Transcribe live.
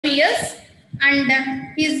and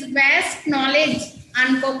his vast knowledge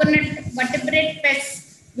on coconut vertebrate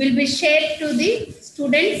pests will be shared to the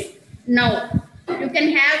students now. You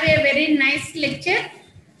can have a very nice lecture.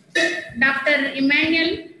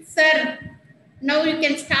 Dr.Emmanuel, sir, now you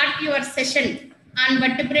can start your session on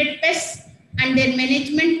vertebrate pests and their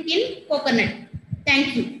management in coconut.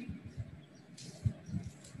 Thank you.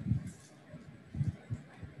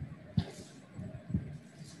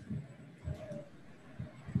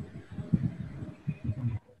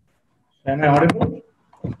 Am I audible?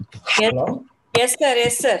 Yes. Hello? Yes, sir.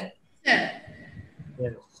 Yes, sir. Sir.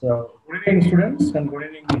 Yes. So, good evening, students, and good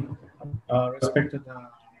evening, respected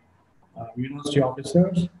university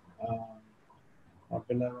officers, our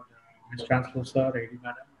beloved Vice Chancellor, Sir, AD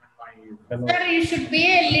Madam, and my fellow. Sir, you should be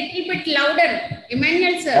a little bit louder.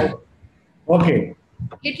 Emmanuel, sir. Oh, okay.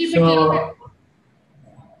 Little bit louder.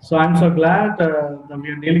 So I'm so glad that we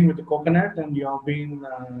are dealing with the coconut, and you have been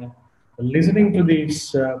listening to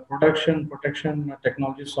these protection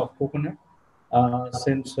technologies of coconut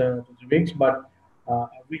since 2 weeks. But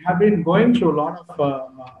we have been going through a lot of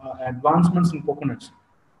advancements in coconuts,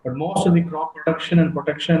 but most of the crop production and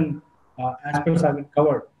protection aspects have been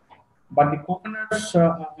covered. But the coconuts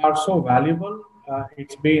are so valuable.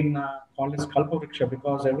 It's been called as kalpavriksha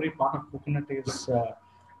because every part of coconut is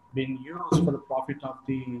being used for the profit of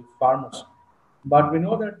the farmers. But we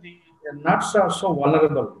know that the nuts are so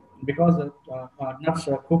vulnerable because the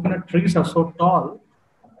coconut trees are so tall.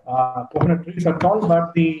 Coconut trees are tall,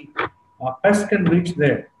 but the pests can reach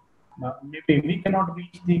there. Maybe we cannot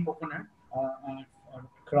reach the coconut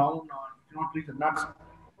crown or cannot reach the nuts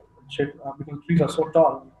because trees are so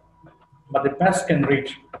tall, but the pests can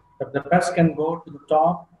reach. The pests can go to the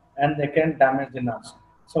top and they can damage the nuts.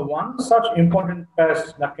 So one such important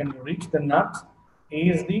pest that can reach the nuts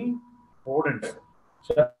is the rodents.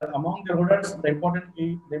 So among the rodents, the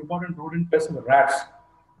important rodent pest is the rats.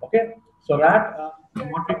 Okay, so rat,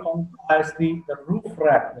 what we call as the roof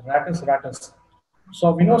rat, the Rattus rattus.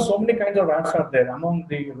 So we know so many kinds of rats are there among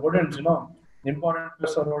the rodents. The important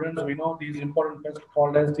pests of rodents. We know these important pests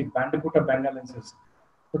called as the Bandicoota bengalensis.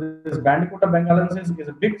 So this Bandicoota bengalensis is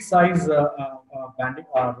a big size rat,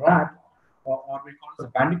 or we call it the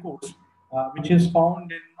bandicoots, which is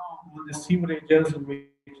found in the sewages,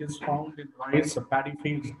 which is found in rice, paddy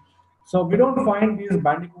fields. So we don't find these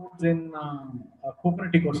bandicoots in a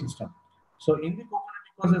coconut ecosystem. So in the coconut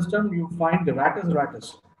ecosystem, you find the Rattus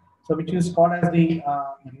rattus, so which is called as the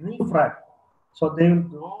roof rat. So they will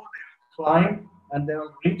go, they will climb, and they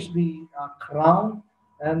will reach the crown,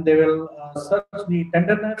 and they will search the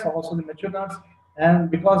tender nuts, also the mature nuts, and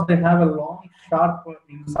because they have a long, sharp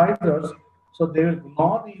incisors, so they will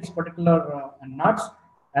gnaw these particular nuts,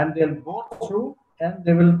 and they'll go through, and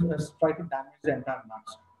they will try to damage the entire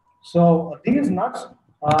nuts. So these nuts,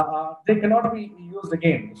 they cannot be used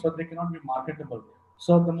again, so they cannot be marketable.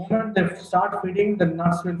 So the moment they start feeding, the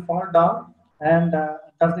nuts will fall down, and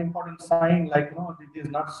that's the important sign, like these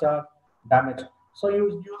nuts are damaged. So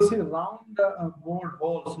you see round gold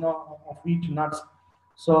balls, of each nuts.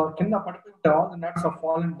 So in the particular, all the nuts are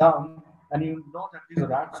fallen down, and you know that these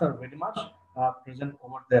rats are very much present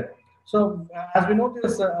over there. So as we know,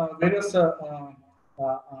 there's various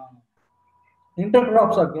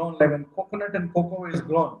intercrops are grown, like when coconut and cocoa is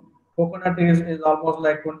grown. Coconut is almost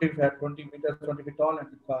like 20 meters, 20 feet tall, and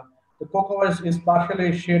the cocoa is partially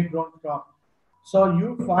a shade grown crop. So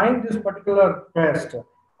you find this particular pest.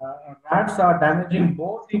 Rats are damaging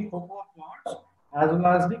both the cocoa pods as well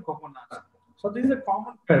as the coconuts. So this is a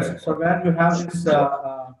common pest. So where you have this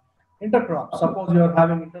intercrop, suppose you are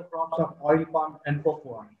having intercrops of oil palm and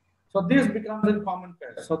cocoa. So this becomes a common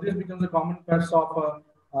pest. So this becomes a common pest of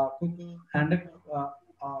cocoa and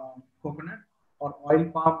coconut, or oil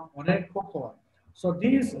palm or a cocoa. So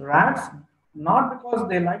these rats, not because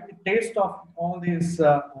they like the taste of all these,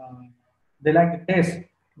 they like the taste,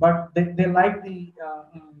 but they like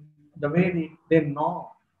the way they gnaw,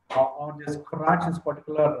 or they scratch this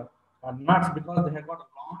particular nuts because they have got a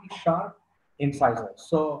long, sharp incisors.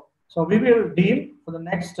 So we will deal for the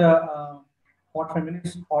next 45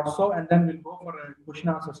 minutes or so, and then we'll go for a question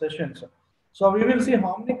answer session. So we will see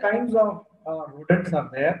how many kinds of rodents are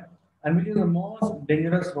there, and which is the most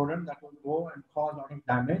dangerous rodent that will go and cause a lot of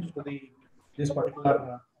damage to this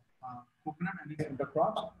particular coconut and its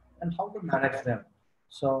intercrops, and how to manage them.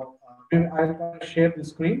 So I'll share the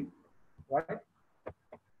screen, right?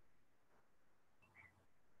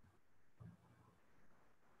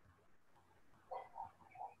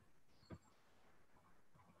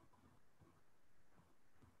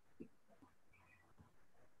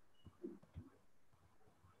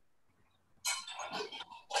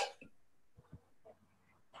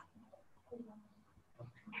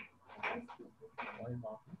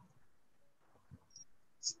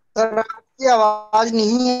 Sir आपकी आवाज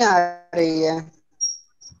नहीं आ रही है।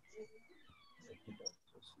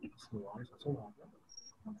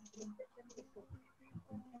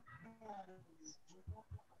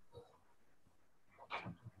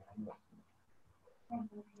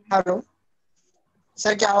 Hello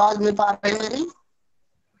sir, क्या आवाज मिल पा रही है मेरी?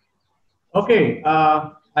 Okay,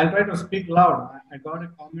 I'll try to speak loud. I got a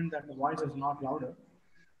comment that the voice is not louder.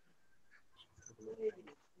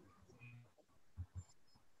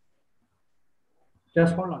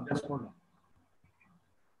 Just hold on, just hold on.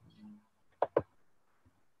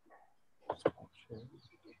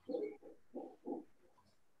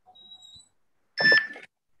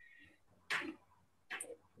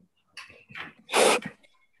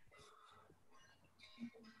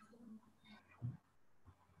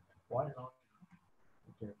 Why not?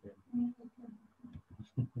 Okay, okay.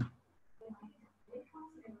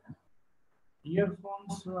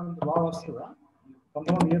 Earphones and the wow vastudha. Come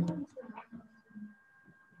on, earphones.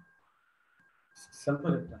 Self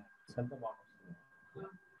చెప్తాను self బాగుంది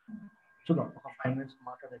చూద్దాం ఒక 5 minutes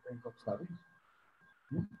మాట్లాడేట ఇంకొకసారి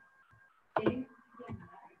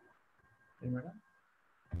madam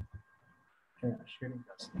sharing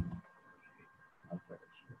చేస్తాను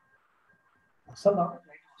అసలు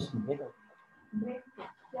break అవుతుంది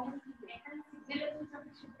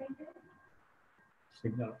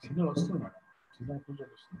signal వస్తుంది madam signal కొంచెం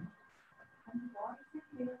వస్తుంది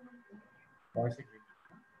వాయిస్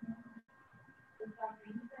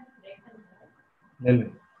లేదు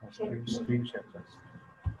స్క్రీన్ షేర్ చేస్తాను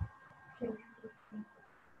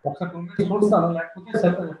ఒకసారి 2 minutes చూస్తాను లేకపోతే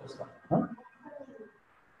సెల్ఫ్ చేస్తాను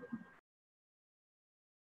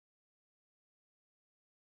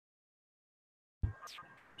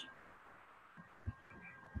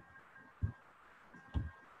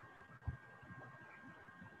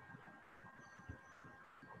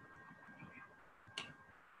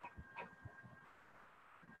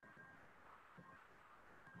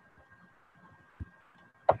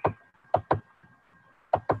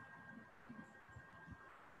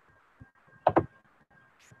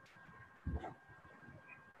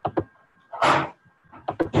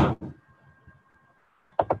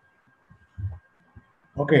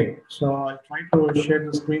Okay, so I'll try to share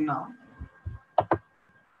the screen now.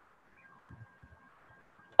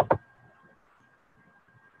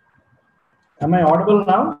 Am I audible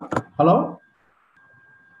now? Hello?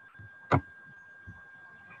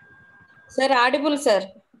 Sir, audible, sir.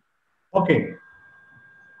 Okay.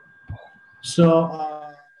 So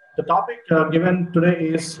the topic given today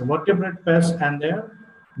is vertebrate pests and their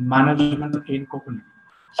management in coconut.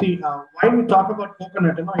 See, why we talk about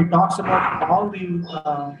coconut, it talks about all the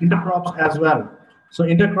intercrops as well. So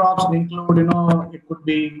intercrops include, it could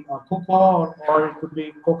be cocoa or it could be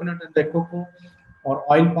coconut in the cocoa or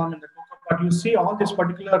oil palm in the cocoa. But you see all these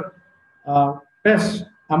particular pests,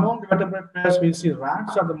 among the vertebrate pests, we see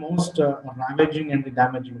rats are the most ravaging and the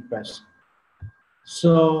damaging pests.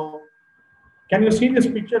 So can you see this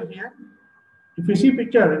picture here? If you see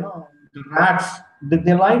picture, the rats,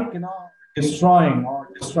 they like, destroying or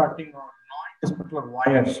distracting or gnawing these particular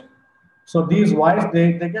wires. So these wires,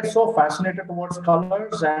 they get so fascinated towards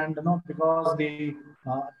colors and, because they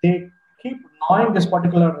keep gnawing this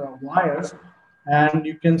particular wires. And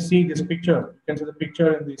you can see this picture. You can see the picture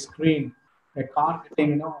in the screen, a car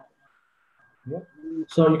getting, yeah.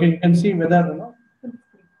 So you can see whether,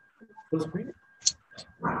 full screen.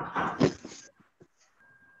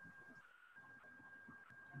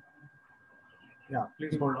 Yeah,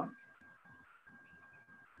 please hold on.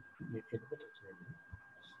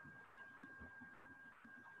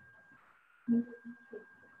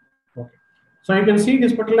 Okay. So you can see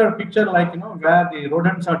this particular picture, like, where the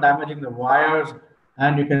rodents are damaging the wires,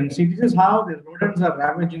 and you can see this is how the rodents are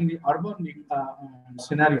ravaging the urban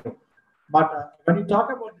scenario. But when you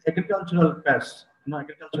talk about agricultural pests, like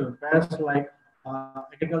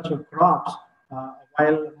agricultural crops,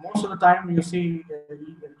 while most of the time you see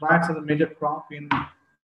rats as a major crop in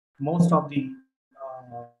most of the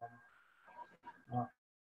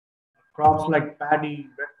crops like paddy,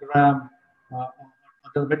 red gram,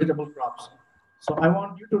 other vegetable crops. So I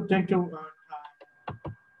want you to take to,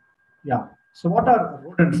 yeah. So what are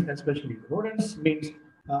rodents especially? Rodents means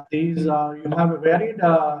these you have a varied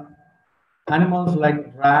animals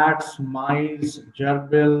like rats, mice,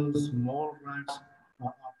 gerbils, mole rats,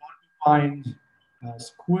 porcupines,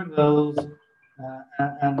 squirrels,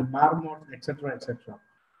 and marmots, etc., etc.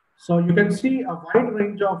 So you can see a wide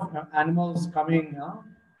range of animals coming,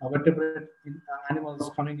 vertebrate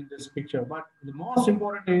animals coming in this picture. But the most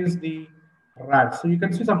important is the rats. So you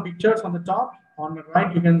can see some pictures on the top on the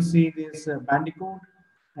right, you can see this bandicoot,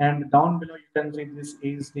 and down below you can see this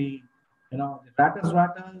is the, the Rattus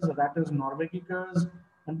norvegicus,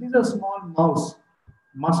 and these are small mouse,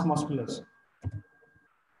 mus musculus.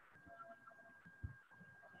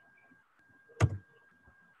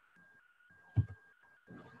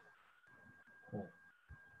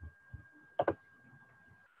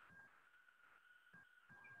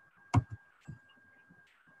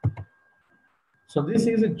 So this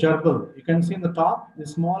is a gerbil. You can see in the top, the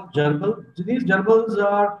small gerbil. These gerbils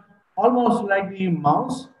are almost like the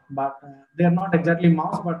mouse, but they are not exactly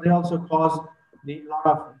mouse, but they also cause the lot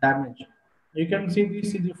of damage. You can see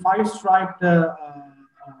this is the five-striped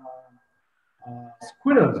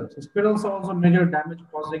squirrels. So squirrels are also major damage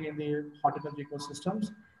causing in the horticulture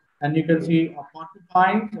ecosystems. And you can see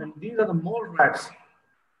porcupines, and these are the mole rats.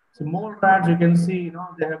 So mole rats, you can see,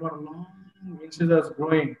 they have got long incisors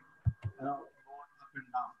growing, going up and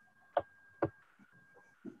down.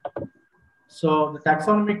 So the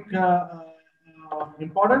taxonomic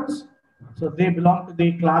importance. So they belong to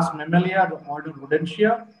the class Mammalia, the order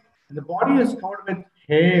Rodentia. And the body is covered with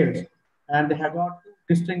hairs, and they have got two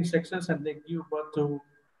distinct sexes, and they give birth to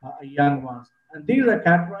young ones. And these are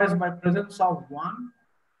characterized by presence of one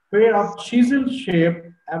pair of chisel-shaped,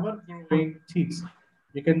 ever-growing teeth.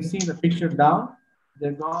 You can see in the picture down,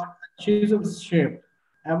 they've got chisel-shaped,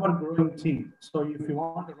 ever-growing teeth. So if you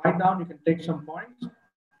want to write down, you can take some points.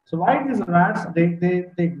 So why these rats,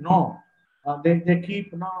 they know, they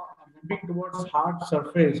keep moving towards hard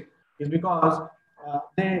surface is because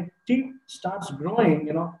their teeth starts growing,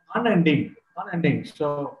 unending.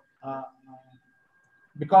 So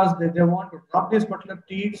because they want to rub these particular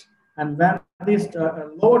teeth, and when this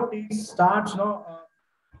lower teeth starts, in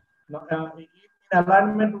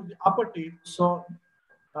alignment with the upper teeth, so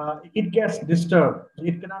it gets disturbed.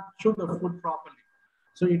 It cannot chew the food properly.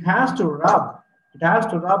 So it has to rub. It has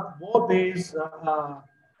to rub both these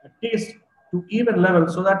teeth to even level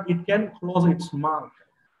so that it can close its mouth.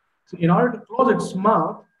 So in order to close its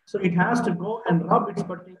mouth, so it has to go and rub its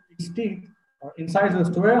teeth or incisors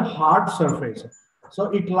to a hard surface. So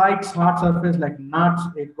it likes hard surface like nuts.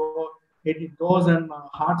 It goes and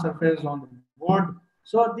hard surface on the wood.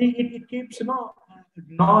 So it keeps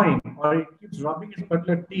gnawing, or it keeps rubbing its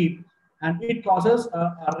particular teeth, and it causes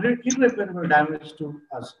irreparable damage to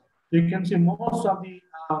us. You can see most of the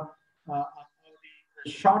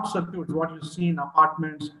short circuits, what you see in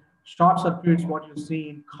apartments, short circuits, what you see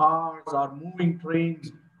in cars or moving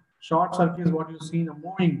trains, short circuits, what you see in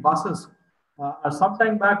moving buses. Some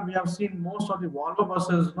time back, we have seen most of the Volvo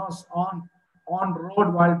buses, on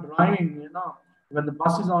road while driving. When the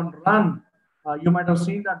bus is on run, you might have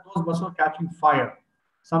seen that those buses are catching fire.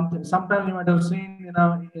 Sometimes you might have seen in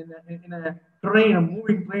a train, a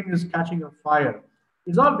moving train is catching a fire.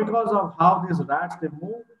 It's all because of how these rats, they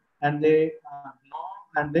move, and they gnaw,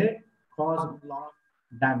 and they cause a lot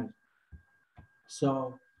of damage.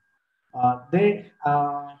 So they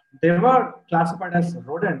were classified as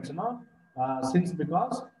rodents, since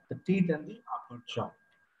because the teeth and the upper jaw.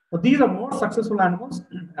 So these are more successful animals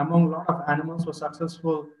among a lot of animals were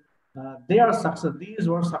successful. These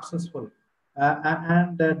were successful,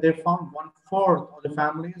 and they found 1/4 of the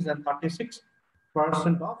families and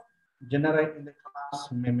 36% of genera in the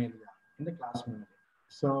class Mammalia.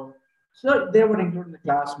 So they were included in the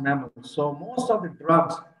class mammals. So most of the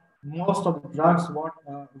drugs what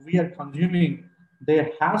we are consuming,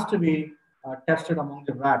 they has to be tested among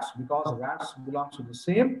the rats, because rats belong to the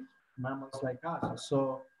same mammals like us.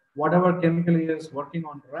 So whatever chemical is working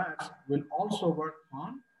on rats will also work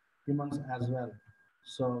on humans as well.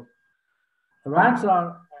 So rats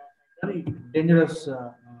are very dangerous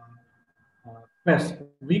pests.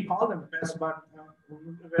 We call them pests, but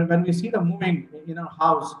when we see them moving in our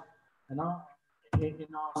house, in our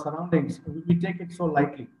surroundings, we take it so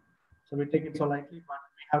lightly. So we take it so lightly, but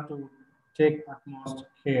we have to take utmost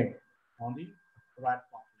care on the rat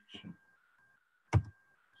population.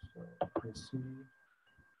 So let's see.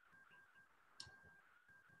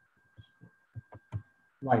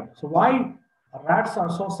 Right. So why rats are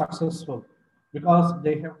so successful? Because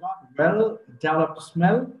they have got well-developed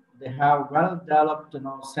smell, they have well-developed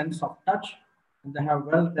sense of touch, and they have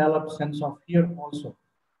well-developed sense of hear also.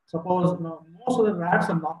 Suppose most of the rats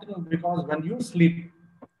are nocturnal, because when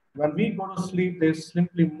we go to sleep, they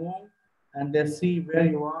simply move and they see where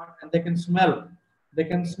you are, and they can smell. They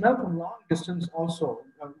can smell from long distance also.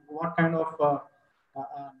 What kind of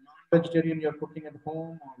non-vegetarian you're cooking at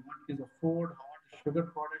home, or what is the food, sugar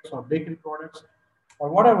products or bakery products or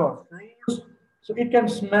whatever fruits. So it can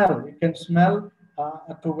smell. It can smell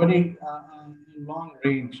to very long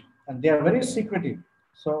range, and they are very secretive.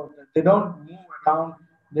 So they don't move at underground.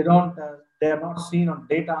 They don't. They are not seen on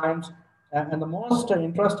daytimes. And the most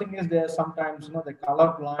interesting is they are sometimes, they're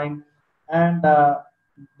colorblind, and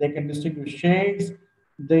they can distinguish shades.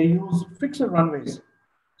 They use fixed runways.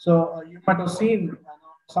 So you might have seen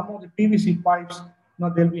some of the PVC pipes.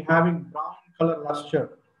 They'll be having brown color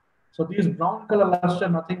luster. So these brown color luster,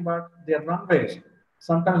 nothing but their runways.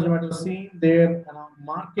 Sometimes you might have seen their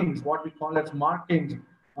markings, what we call as markings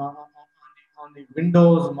on the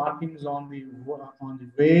windows, markings on the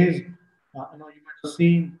ways. You might have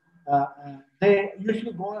seen they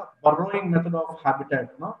usually go a burrowing method of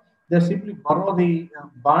habitat. They simply burrow the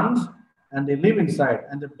buns and they live inside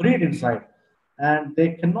and they breed inside, and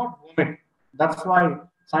they cannot vomit. That's why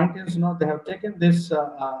scientists, they have taken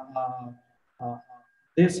uh,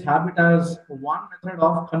 this habit as one method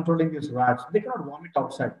of controlling these rats. They cannot vomit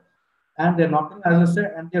outside, and they're nocturnal, as I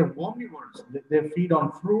said, and they're omnivores. They feed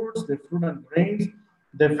on fruits, they feed on grains,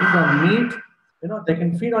 they feed on meat. They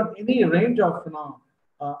can feed on any range of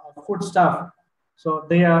food stuff. So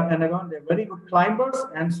they are, and again, they're very good climbers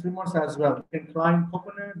and swimmers as well. They can climb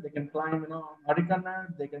coconut, they can climb, areca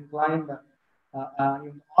nut, they can climb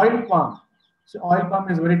oil palm. So oil palm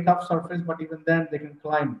is very tough surface, but even then they can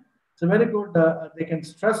climb. So very good. They can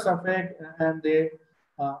stress affect, and they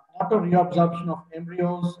auto reabsorption of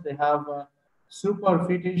embryos. They have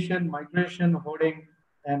superfetation, migration, hoarding,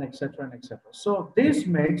 and etc. and etc. So this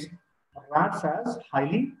makes rats as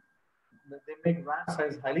highly. They make rats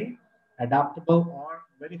as highly adaptable or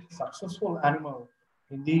very successful animal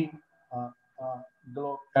in the uh, uh,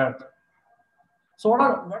 globe Earth. So what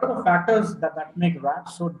are the factors that make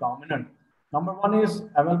rats so dominant? Number one is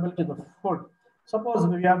availability of the food. Suppose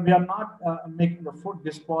we are not making the food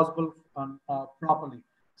disposable properly.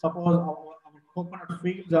 Suppose our coconut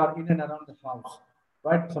fields are in and around the house,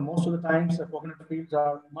 right? So most of the times the coconut fields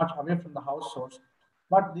are much away from the house source.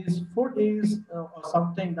 But this food is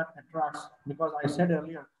something that attracts, because I said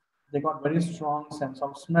earlier, they got very strong sense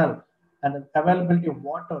of smell, and the availability of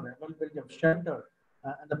water, the availability of shelter,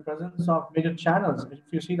 and the presence of major channels. If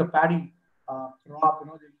you see the paddy crop,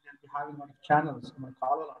 they'll be having a lot of channels,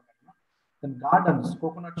 then gardens,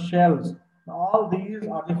 coconut shells. All these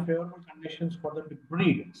are the favorable conditions for them to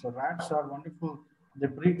breed. So rats are wonderful. They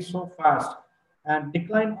breed so fast. And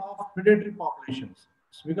decline of predatory populations.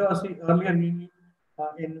 So because see, earlier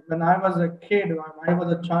when I was a kid, when I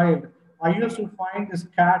was a child, I used to find these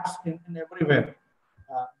cats in everywhere.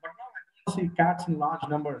 But now I don't see cats in large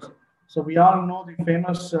numbers. So we all know the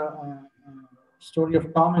famous story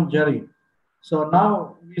of Tom and Jerry. So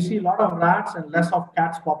now we see a lot of rats and less of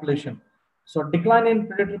cats population. So decline in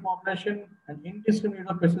predatory population and indiscriminate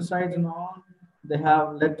of pesticides and all, they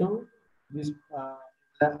have led to this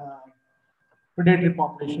predatory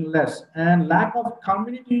population less, and lack of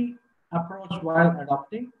community approach while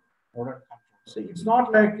adopting rodent control. See, it's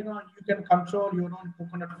not like you can control your own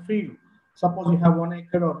coconut field. Suppose you have 1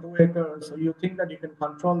 acre or 2 acres, so you think that you can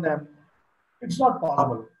control them. It's not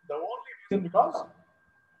possible. The only reason because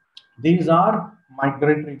these are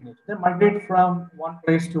migratory needs. They migrate from one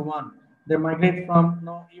place to one. They migrate from,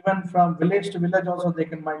 even from village to village also they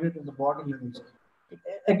can migrate in the border levels.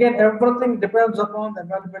 Again, everything depends upon the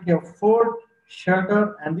availability of food,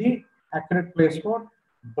 shelter, and the accurate place for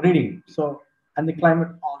breeding. So, and the climate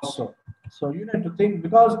also. So you need to think,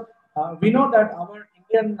 because we know that our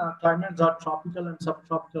Indian climates are tropical and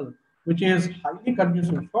subtropical, which is highly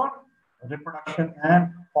conducive for reproduction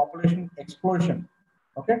and population explosion.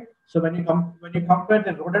 Okay, so when you compare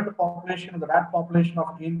the rodent population and the rat population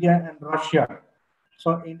of India and Russia,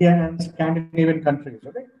 so India and Scandinavian countries,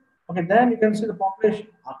 okay, then you can see the population.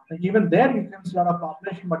 Even there you can see a lot of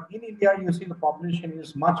population, but in India you see the population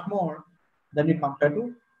is much more than you compare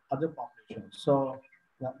to other populations. So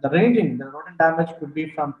the ranging, the rodent damage could be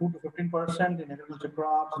from 2 to 15% in agriculture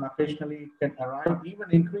crops, and occasionally it can arrive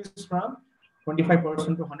even increase from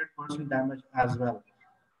 25% to 100% damage as well.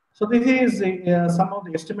 So this is some of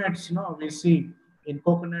the estimates we see in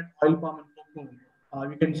coconut, oil palm, and cocoa.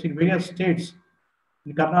 You can see in various states.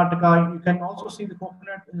 In Karnataka, you can also see the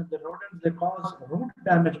coconut, the rodents, they cause root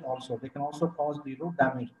damage also. They can also cause the root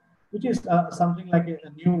damage, which is something like a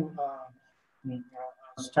new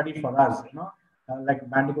study for us, like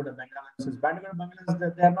Bandicoot bengalensis. Bandicoot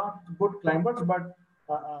bengalensis, they are not good climbers, but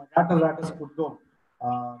rattus could go.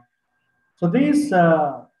 So these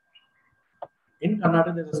in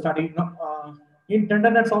Karnataka, there's a study. In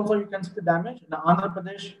tendernets also, you can see the damage. In Andhra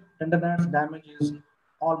Pradesh, tendernets damage is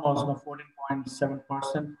almost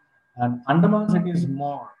 14.7%, and Andamans it is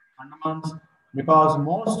more. Andamans, because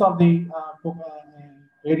most of the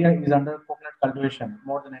area is under coconut cultivation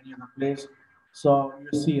more than any other place. So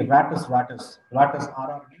you see rattus, rattus, rattus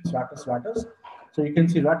RR means rattus, rattus. So you can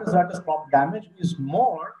see ratus crop damage is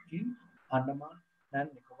more in Andaman and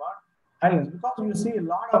Nicobar Islands, because you see a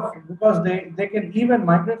lot of, because they can even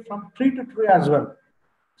migrate from tree to tree as well.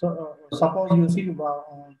 So suppose you see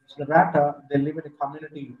the rat, they live in a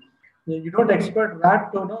community. You don't expect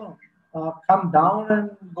rat to come down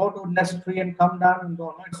and go to next tree and come down and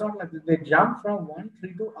go. No, it's not like this. They jump from one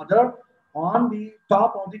tree to other on the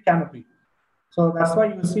top of the canopy. So that's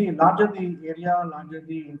why you see larger the area, larger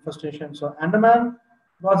the infestation. So Andaman,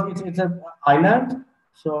 because it's an island,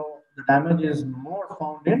 so the damage is more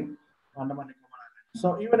found in Andaman Nicobar Island.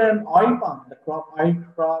 So even in oil palm, the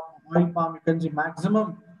oil palm, you can see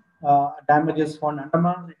maximum damage is found in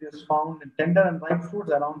Andaman. It is found in tender and ripe fruits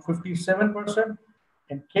around 57%.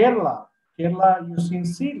 In Kerala, you see in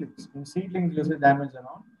seedlings. In seedlings, you see damage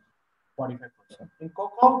around 45%. In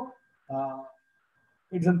cocoa,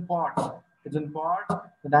 it's in pods. It's in pods.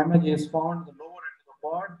 The damage is found the lower end of the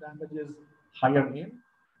pod. Damage is higher in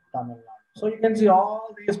Tamil Nadu. So you can see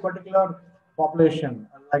all these particular population,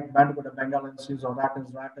 like Vertebrate bengalensis or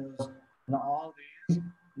ratus, all these,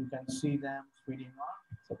 you can see them feeding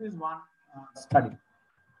on. So this is one study.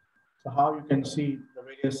 So how you can see the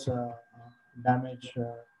various damage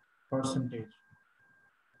percentage.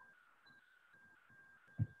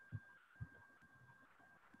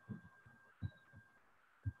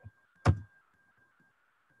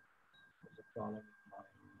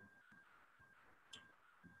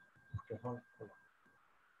 Okay, hold on.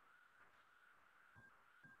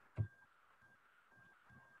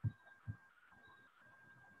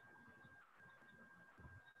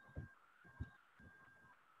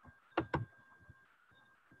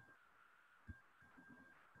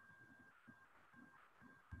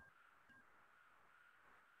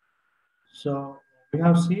 So we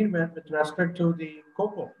have seen with respect to the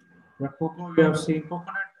cocoa, where cocoa we have seen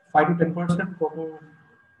coconut 5 to 10%, cocoa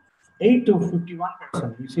 8 to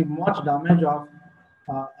 51%. We see much damage of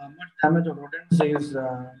rodents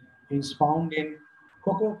is found in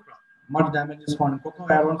cocoa crop. Much damage is found in cocoa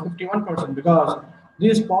around 51%, because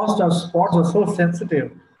these spots are so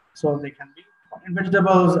sensitive, so they can be in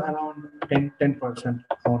vegetables around 10%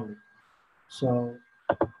 only.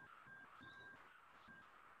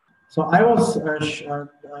 So I was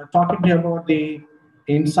talking to you about the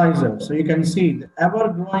incisor. So you can see the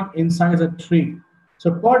ever-growing incisor tree.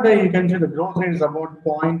 So per day, you can see the growth rate is about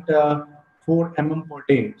 0.4 mm per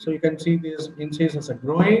day. So you can see these incisors are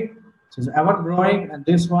growing. So it's ever-growing, and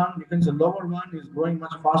this one, you can see the lower one is growing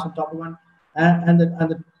much faster than the top one,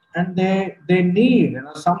 and they need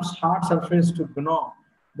some hard surface to gnaw.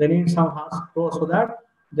 They need some hard growth so that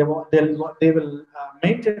they will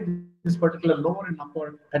maintain this particular lower and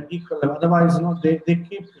upper at equal level. Otherwise, they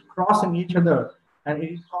keep crossing each other, and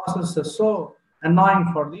it causes so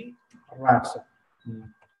annoying for the rats.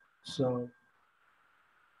 So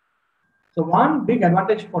one big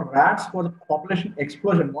advantage for rats for the population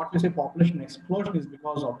explosion. What we say population explosion is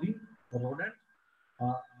because of the rodent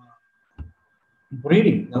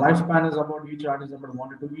breeding. The lifespan is about, each rat is about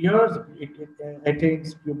 1 to 2 years. It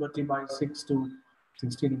attains puberty by 6 to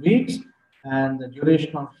 16 weeks, and the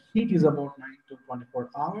duration of heat is about 9 to 24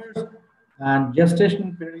 hours, and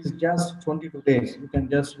gestation period is just 22 days. You can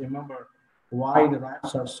just remember why the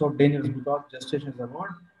rats are so dangerous, because gestation is about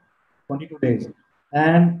 22 days,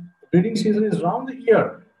 and breeding season is round the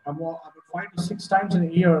year, about 5 to 6 times in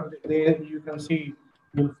a year. You can see,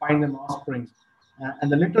 you'll find them offsprings.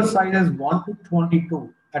 And the litter size is 1 to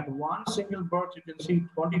 22. At one single birth, you can see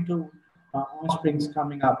 22 offsprings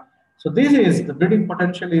coming up. So this is, the breeding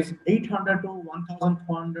potential is 800 to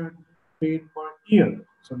 1,200 feet per year.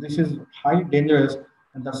 So this is highly dangerous,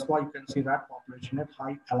 and that's why you can see rat population at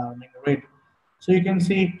high alarming rate. So you can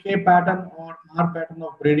see K pattern or R pattern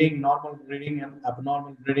of breeding, normal breeding and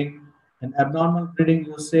abnormal breeding. And abnormal breeding,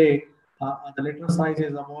 you say the litter size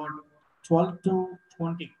is about 12 to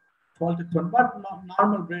 20. But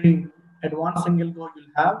normal breeding, at one single go, you'll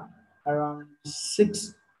have around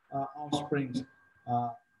 6 offsprings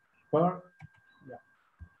per. Yeah.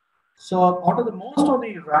 So out of the most of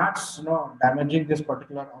the rats, damaging this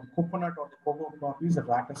particular coconut or the cocoa crop is the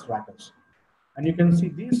ratus. And you can see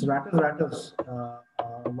these ratus,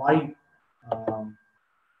 why?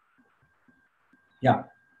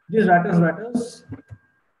 These ratus,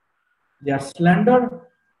 they are slender,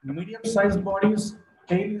 medium-sized bodies.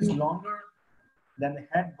 Tail is longer than the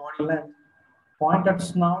head body length. Pointed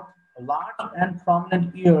snout, large and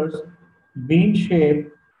prominent ears,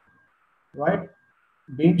 bean-shaped, right?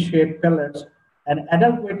 Bean-shaped pellets. And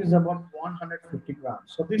adult weight is about 150 grams.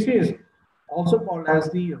 So this is also called as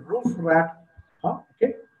the roof rat,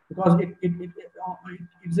 okay? Because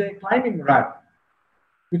it's a climbing rat.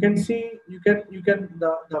 You can see,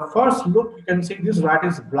 the first look, you can see this rat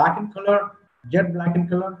is black in color, jet black in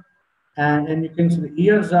color, and you can see the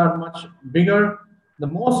ears are much bigger. The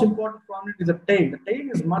most important prominent is the tail. The tail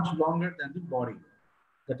is much longer than the body.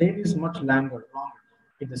 The tail is much longer.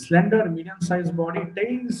 It's a slender, medium-sized body.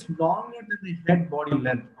 Tail is longer than the head body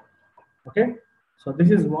length. Okay, so this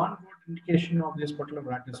is one good indication of this particular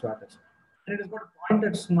Readiness ratus. And it has got a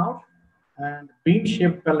pointed snout and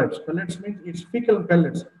bean-shaped pellets. Pellets means it's fecal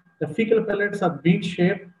pellets. The fecal pellets are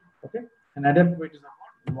bean-shaped. Okay, and adult weight is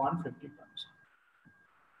about 150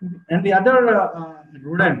 grams. And the other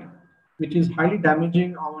rodent, which is highly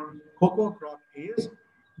damaging our cocoa crop, is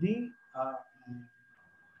the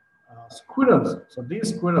squirrels. So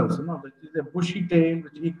these squirrels, the bushy tail,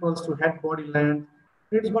 which equals to head body length.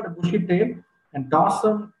 It's got a bushy tail, and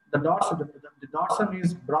dorsum. The dorsum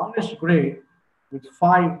is brownish gray with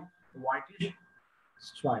 5 whitish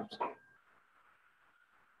stripes.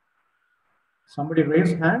 Somebody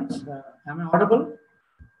raise hands. Am I audible?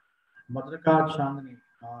 Bhadraka Chandani.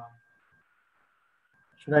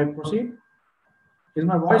 Should I proceed? Is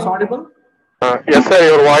my voice audible? Yes, sir.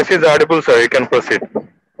 Your voice is audible, sir. You can proceed.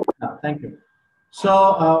 Thank you.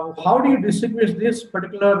 So, how do you distinguish this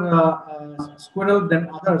particular squirrel than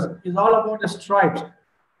others? Is all about the stripes.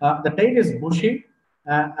 The tail is bushy,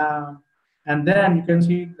 and then you can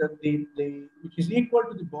see that which is equal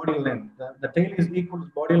to the body length. The tail is equal to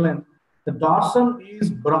body length. The dorsum is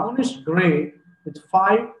brownish gray with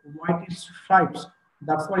 5 whitish stripes.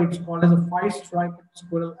 That's why it's called as a 5-striped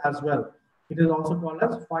squirrel as well. It is also called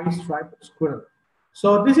as 5-striped squirrel.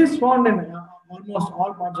 So this is found in almost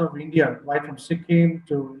all parts of India, right from Sikkim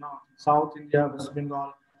to South India, West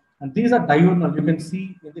Bengal, and these are diurnal. You can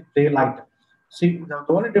see in the daylight. See, the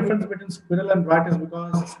only difference between squirrel and rat is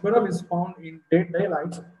because squirrel is found in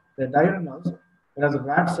daylight, they're diurnals, whereas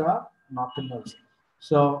rats are nocturnals.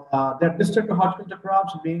 So they're distant to horticulture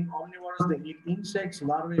crops, being omnivorous. They eat insects,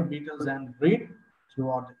 larvae, beetles, and breed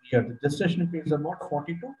throughout the year. The gestation period is about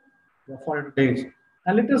 42 days.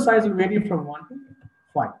 And litter size will vary from 1 to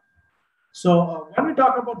 5. So when we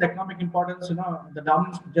talk about the economic importance, the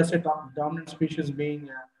dominant species being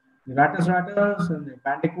the Rattus rattus and the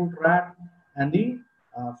bandicoot rat and the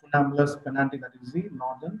Funambulus pennanti, that is the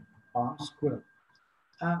northern palm squirrel.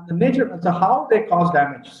 The nature, so how they cause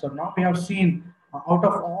damage. So now we have seen out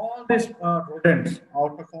of all these rodents,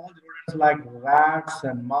 like rats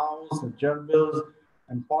and mouse and gerbils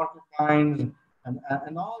and porcupines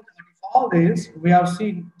and all these, we have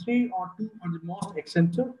seen 3 or 2 are the most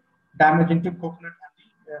extensive damaging to coconut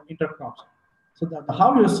and the intercrops. So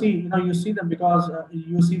how you see, you see them because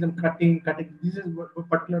you see them cutting. This is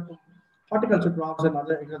particular to horticulture crops and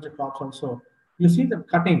other agriculture crops also. You see them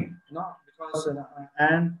cutting, because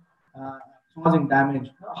and causing damage.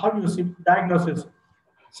 How do you see diagnosis?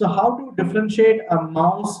 So how to differentiate a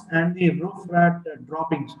mouse and the roof rat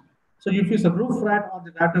droppings? So if it's a roof rat or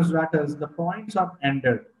the rattus, the points are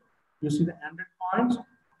ended. You see the ended points.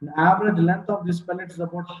 The average length of this pellet is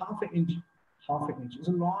about half an inch. It's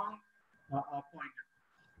a long point.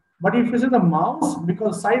 But if you see the mouse,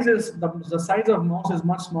 because the size of mouse is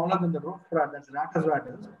much smaller than the roof rat, that's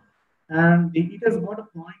rattus, and it has got a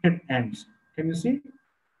pointed ends. Can you see?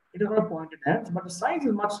 It has got a pointed ends, but the size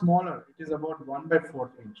is much smaller. It is about 1/4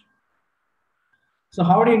 inch. So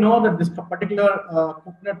how do you know that this particular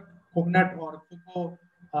coconut or cocoa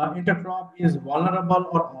intercrop is vulnerable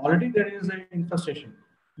or already there is an infestation?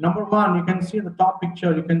 Number one, you can see in the top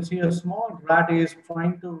picture, you can see a small rat is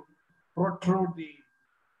trying to protrude the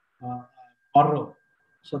burrow.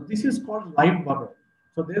 So this is called live burrow.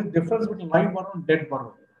 So there is difference between live burrow and dead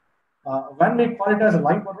burrow. When we call it as a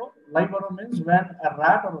live burrow means when a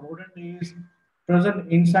rat or a rodent is present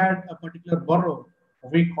inside a particular burrow,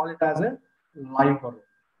 we call it as a live burrow.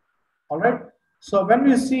 All right. So when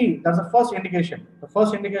we see, that's the first indication. The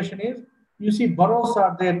first indication is you see burrows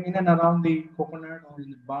are there in and around the coconut or in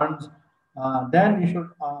the buds. Then you should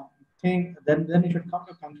think. Then you should come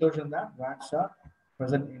to the conclusion that rats are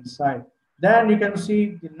present inside. Then you can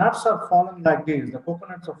see the nuts are fallen like this. The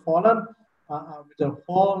coconuts are fallen with a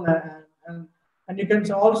hole, and you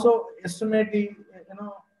can also estimate the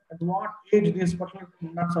at what age these particular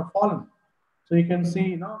nuts are fallen. So you can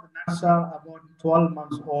see the nuts are about 12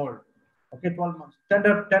 months old. Okay, 12 months.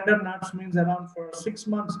 Tender nuts means around for 6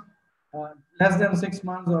 months, less than 6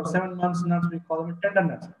 months or 7 months nuts, we call them tender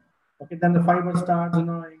nuts. Okay, then the fiber starts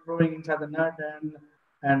growing inside the nut,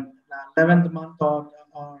 and 11th month or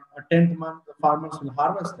 10th month the farmers will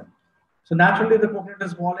harvest them. So naturally the coconut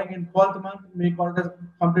is falling in 12th month, we call it as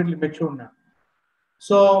completely mature nut.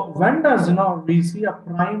 So when does we see a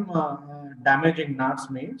prime damaging nuts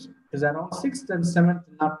means is around 6th and 7th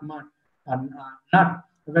nut.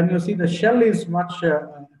 When you see the shell is much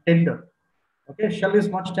tender. Okay, shell is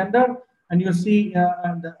much tender, and you see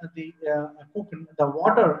the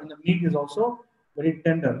water in the meat is also very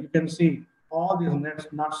tender. You can see all these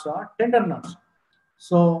nuts are tender nuts.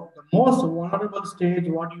 So the most vulnerable stage,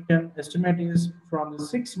 what you can estimate is from the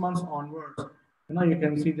 6 months onwards. You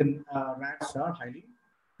can see the rats are highly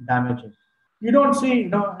damaging. You don't see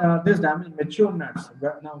this damage mature nuts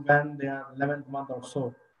when they are 11th month or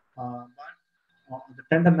so, but the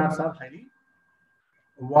tender nuts are highly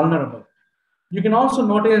vulnerable. You can also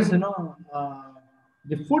notice,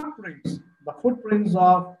 the footprints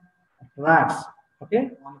of rats,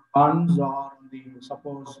 okay, on the buns or on the,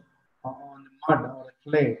 suppose, on the mud or the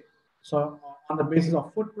clay. So on the basis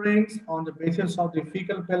of footprints, on the basis of the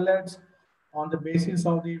fecal pellets, on the basis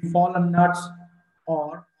of the fallen nuts,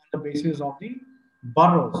 or on the basis of the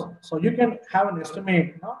burrows. So you can have an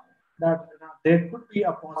estimate, that there could be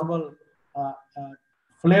a possible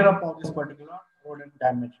flare up of this particular rodent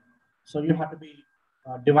damage. So you have to be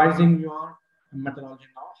devising your methodology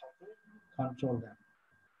now how to control them.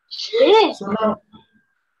 So now,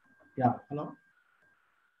 yeah, hello.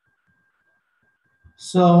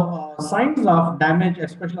 So signs of damage,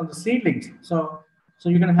 especially on the seedlings. So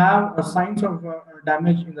you can have signs of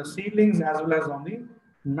damage in the seedlings as well as on the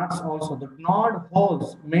nuts also. The gnawed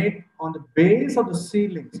holes made on the base of the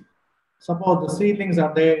seedlings. Suppose the seedlings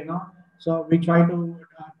are there, so we try to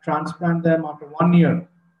transplant them after 1 year.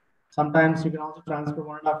 Sometimes you can also transfer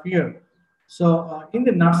 1.5 years. So in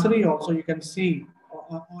the nursery also you can see,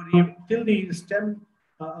 till the stem,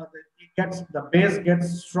 the base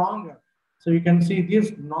gets stronger. So you can see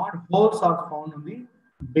these gnawed holes are found on the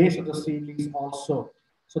base of the seedlings also.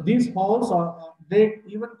 So these holes they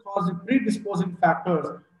even cause the predisposing factors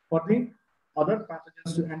for the other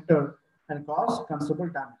pathogens to enter and cause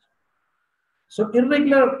considerable damage. So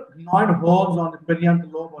irregular gnawed holes on the perianth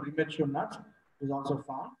lobe or immature nuts is also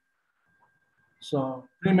found. So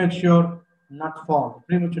premature nut fall.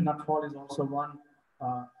 Premature nut fall is also one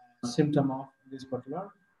symptom of this particular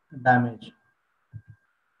damage.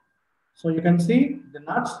 So you can see the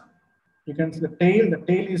nuts, you can see the tail. The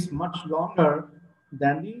tail is much longer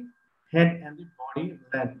than the head and the body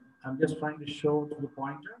length. I'm just trying to show to the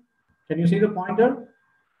pointer. Can you see the pointer?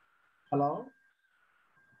 Hello?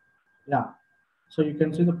 Yeah. So you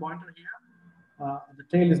can see the pointer here. The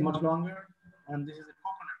tail is much longer, and this is the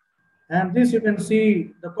coconut. And this you can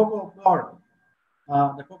see the cocoa pod.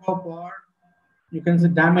 The cocoa pod, you can see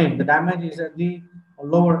damage. The damage is at the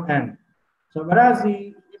lower end. So whereas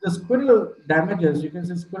if the squirrel damages, you can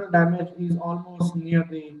see squirrel damage is almost near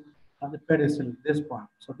the pedestal, this point.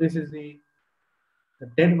 So this is the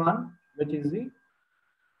dead one, which is the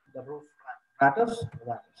roof rat, ratus.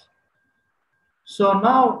 So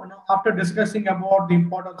now, after discussing about the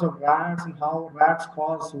importance of rats and how rats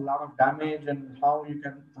cause a lot of damage and how you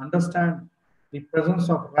can understand the presence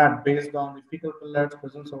of rat based on the fecal pellets,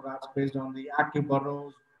 presence of rats based on the active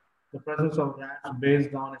burrows, the presence of rats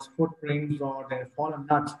based on its footprints or their fallen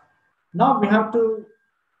nuts. Now we have to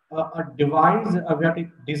we have to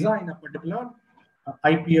design a particular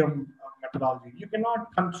IPM methodology. You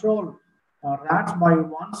cannot control rats by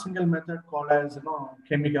one single method called as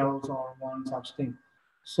chemicals or one such thing.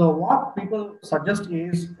 So what people suggest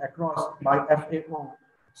is across by FAO.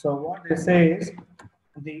 So what they say is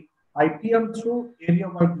the IPM through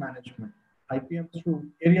area-wide management. IPM through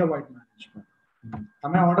area-wide management.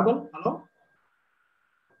 Am I audible? Hello?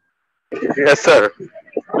 Yes, sir.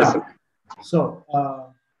 Yes, sir. So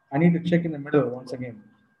I need to check in the middle once again.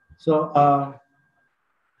 So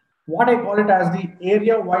what I call it as the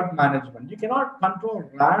area-wide management. You cannot control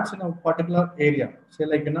rats in a particular area. Say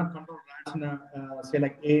like you cannot control rats in a say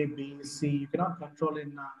like A, B, C. You cannot control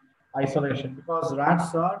in isolation because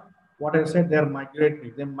rats are what I said. They're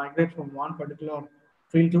migratory. They migrate from one particular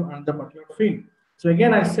field to another particular field. So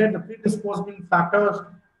again, I said the predisposing factors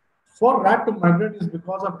for rat to migrate is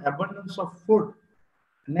because of abundance of food.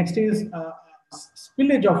 Next is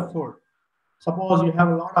spillage of food. Suppose you have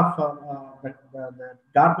a lot of the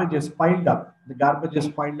garbage is piled up. The garbage is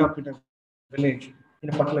piled up in a village in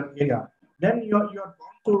a particular area. Then you're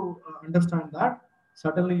bound to understand that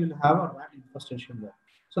certainly you'll have a rat infestation there.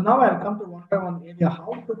 So now I'll come to one by one area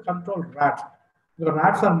how to control rats. Because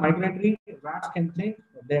rats are migratory. Rats can think.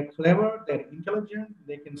 They're clever. They're intelligent.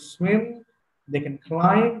 They can swim. They can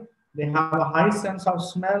climb. They have a high sense of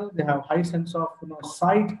smell. They have high sense of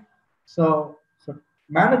sight. So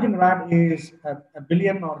managing rat is a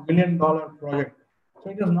billion or $1 million project. So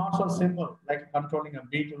it is not so simple like controlling a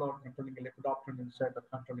beetle or controlling a lepidopteran insect or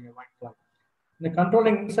controlling a whitefly. The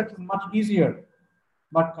controlling insect is much easier.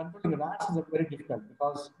 But controlling rats is very difficult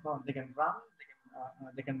because they can run,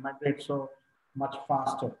 they can migrate so much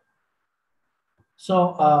faster.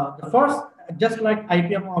 So the first, just like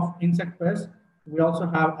IPM of insect pests, we also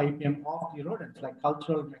have IPM of the rodents, like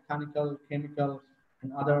cultural, mechanical, chemical,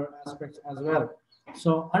 and other aspects as well.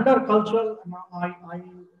 So under cultural, I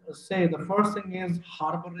say the first thing is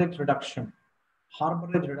harborage reduction.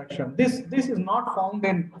 Harborage reduction. This is not found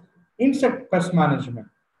in insect pest management.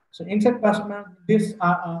 So insect pest management, this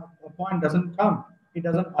point doesn't come. It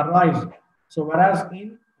doesn't arise. So whereas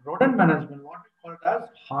in rodent management, what we call it as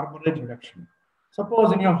harborage reduction.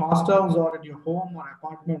 Suppose in your hostels or at your home or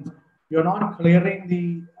apartments, you're not clearing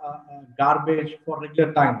the garbage for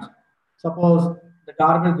regular times. Suppose the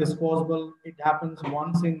garbage disposable, it happens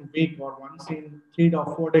once in a week or once in 3 or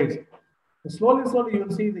 4 days. So slowly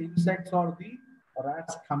you'll see the insects or the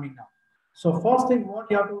rats coming up. So first thing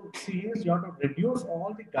what you have to see is you have to reduce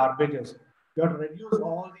all the garbages. You have to reduce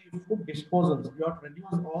all the food disposals. You have to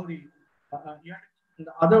reduce all the, in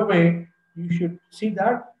the other way, you should see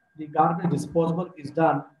that the garbage disposal is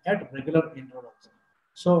done at regular intervals.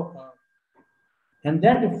 So, and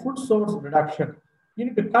then the food source reduction. You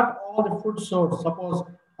need to cut all the food source. Suppose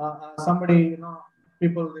somebody,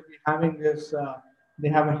 people will be having this, they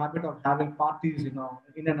have a habit of having parties,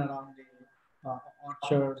 in and around the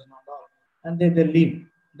orchards and all, and they leave,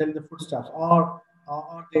 they leave the foodstuffs, or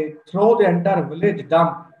they throw the entire village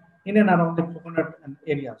dump in and around the coconut and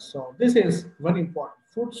areas. So this is very important.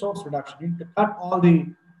 Food source reduction. You need to cut all the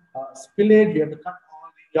spillage. You have to cut all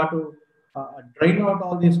the. You have to drain out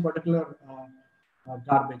all these particular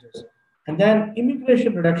garbages. And then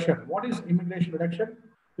immigration reduction. What is immigration reduction?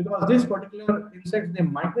 Because these particular insects, they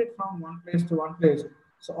migrate from one place to one place.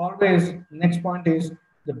 So always, next point is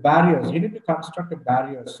the barriers. You need to construct a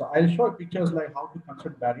barrier. So I'll show pictures like how to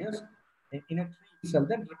construct barriers in a tree itself.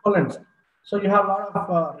 Then repellents. So you have a lot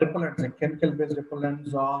of repellents, like chemical-based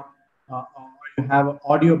repellents, or you have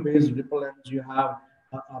audio-based repellents. You have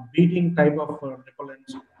a beating type of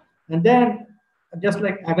repellents, and then just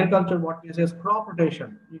like agriculture, what we say is crop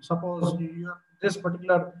rotation. You suppose this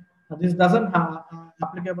particular this doesn't have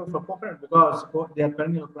applicable for coconut because they are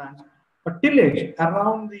perennial plants, but tillage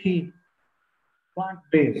around the plant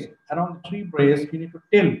base, around the tree base, you need to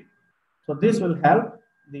till. So this will help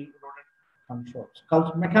the rodent controls.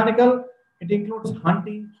 Mechanical, it includes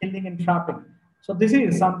hunting, killing, and trapping. So this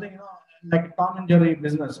is something like Tom and Jerry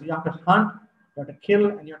business. You have to hunt, you have to kill,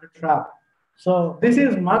 and you have to trap. So this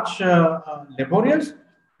is much laborious,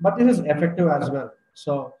 but this is effective as well.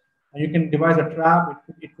 So you can devise a trap.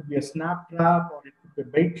 It could be a snap trap, or it could be a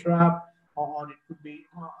bait trap, or it could be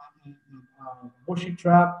a bushy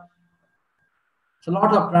trap. So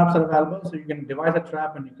lots of traps are available. So you can devise a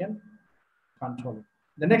trap and you can control it.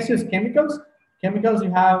 The next is chemicals. Chemicals,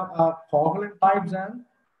 you have coagulant types and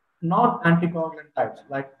non-anticoagulant types.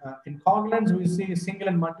 Like in coagulants, we see single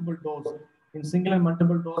and multiple dose. In single and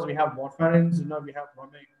multiple dose, we have warfarins, we have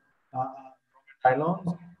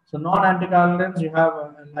bromadilones. So non-anticoagulants, you have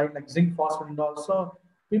like zinc phosphate, and also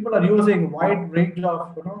people are using wide range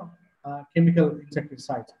of chemical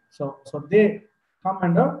insecticides. So they come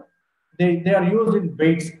under, they are used in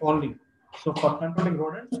baits only. So for controlling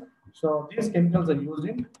rodents, so these chemicals are used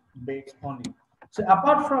in baits only. So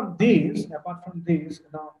apart from these,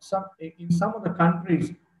 in some of the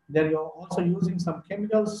countries, they are also using some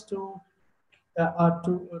chemicals to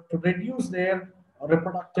reduce their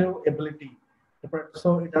reproductive ability.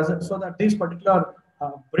 So it doesn't, so that this particular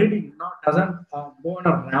breeding doesn't go on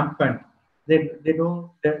a rampant. They don't.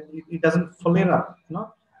 It doesn't flare up.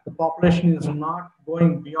 The population is not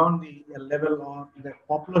going beyond the level, or the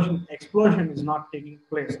population explosion is not taking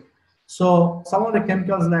place. So some of the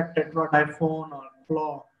chemicals like tetradiphone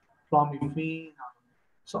or chloromethane,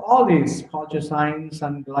 so all these colchicines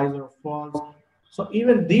and glycerols. So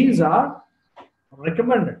even these are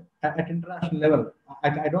recommended at international level.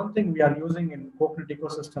 I don't think we are using in coconut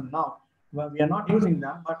ecosystem now. Well, we are not using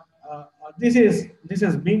them, but this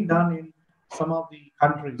is being done in some of the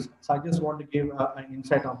countries. So I just want to give an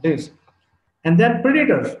insight of this. And then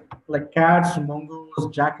predators like cats, mongoose,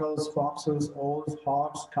 jackals, foxes, owls,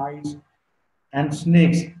 hawks, kites, and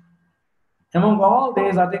snakes. Among all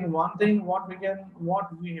these, I think one thing what we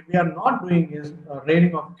are not doing is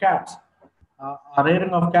rearing of cats.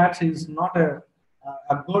 Rearing of cats is not a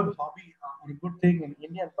good hobby or a good thing in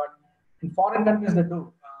India, but in foreign countries they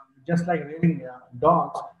do. Just like rearing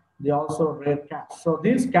dogs, they also rear cats. So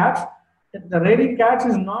these cats, the rearing cats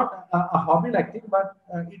is not a hobby-like thing, but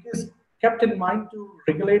it is kept in mind to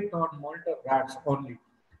regulate or monitor rats only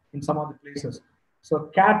in some of the places.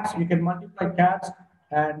 So cats, you can multiply cats,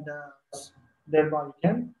 and thereby you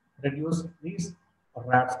can reduce these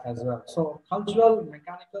rats as well. So cultural,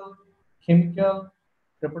 mechanical, chemical,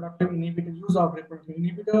 reproductive inhibitor, use of reproductive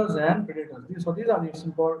inhibitors and predators. These are the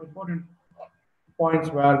important points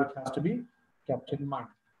which has to be kept in mind.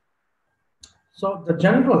 So the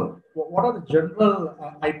general, what are the general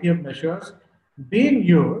IPM measures being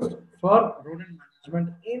used for rodent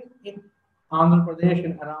management in Andhra Pradesh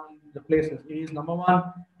and around the places? Is number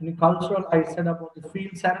one, in cultural, I said about the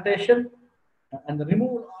field sanitation and the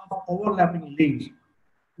removal of overlapping leaves.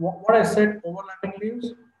 What I said, overlapping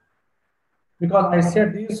leaves, because I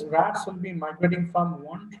said these rats will be migrating from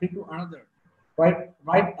one tree to another, right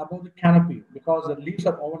above the canopy, because the leaves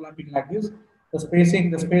are overlapping like this. The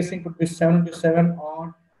spacing could be 7 into 7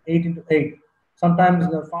 or 8 into 8. Sometimes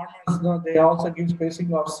the farmers, they also give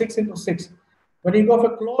spacing of 6 into 6. When you go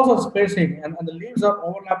for closer spacing and the leaves are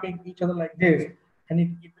overlapping each other like this, and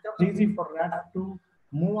it becomes easy for rats to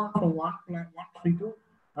move on from one tree to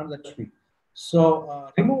another tree. So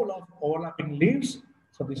removal of overlapping leaves.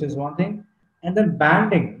 So this is one thing. And then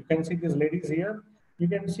banding. You can see these ladies here. You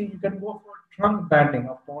can go for trunk banding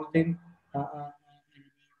of polythene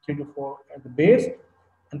 3 to 4 at the base,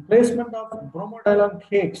 and placement of bromodiolone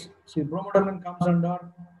cakes. See, bromodiolone comes under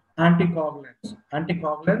anticoagulants.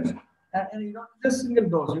 Anticoagulants, and you know, just single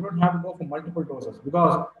dose. You don't have to go for multiple doses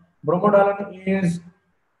because bromodiolone is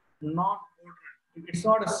not odorant. It's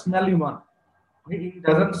not a smelly one. It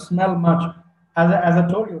doesn't smell much. As I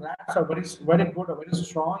told you, rats are very good, or very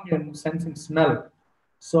strong in sensing smell.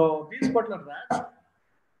 So these particular rats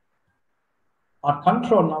are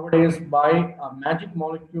controlled nowadays by a magic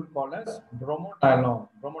molecule called as bromodiolone.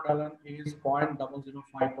 Bromodiolone is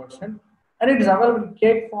 0.005%, and it is available in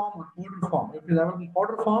cake form or powder form. If it is available in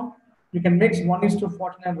powder form, you can mix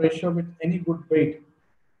 1:49 ratio with any good weight.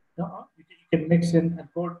 You can mix in a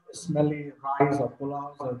good smelly rice or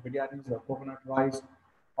pulaus or biryanis or coconut rice,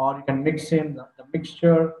 or you can mix in the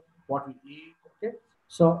mixture what we eat. Okay,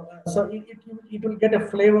 so it will get a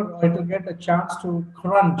flavor, or it will get a chance to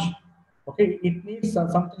crunch. Okay, it needs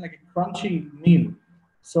something like a crunchy meal.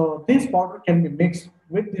 So this powder can be mixed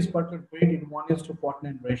with this particular weight in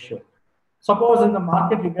 1:49 ratio. Suppose in the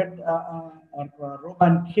market you get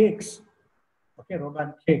Roban cakes. Okay,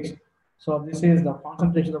 Roban cakes. So this is the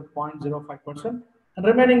concentration of 0.05%, and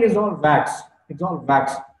remaining is all wax. It's all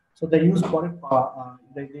wax. So they use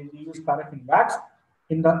they use paraffin wax.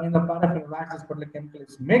 In the paraffin wax, this particular chemical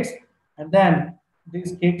is mixed, and then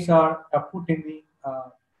these cakes are put in the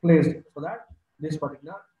placed so that this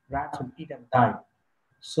particular rats will eat and die.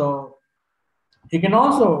 So you can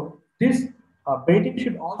also, this baiting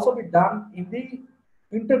should also be done in the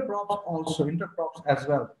intercrops as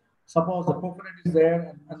well. Suppose the coconut is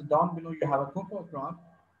there, and down below you have a cocoa crop.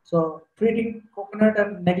 So treating coconut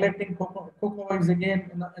and neglecting cocoa is again,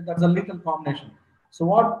 that's a lethal combination. So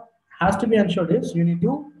what has to be ensured is you need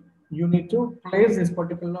to place this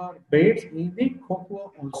particular baits in the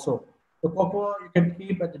cocoa also. The cocoa you can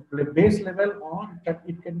keep at the base level, or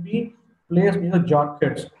it can be placed near the jar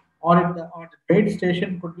kits, or the bait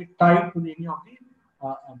station could be tied to any of the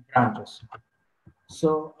branches.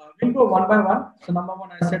 So we'll go one by one. So number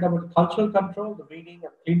one, I said about the cultural control, the weeding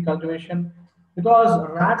and clean cultivation, because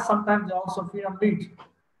rats sometimes they also feed on weeds.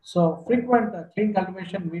 So frequent clean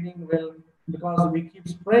cultivation weeding will, because we keep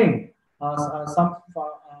spraying. Some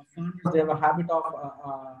farmers, they have a habit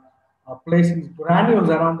of placing granules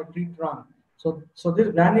around the tree trunk. So these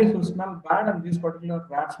granules will smell bad, and these particular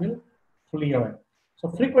rats will flee away. So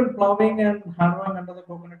frequent plowing and harrowing under the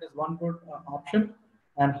coconut is one good option.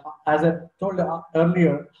 And as I told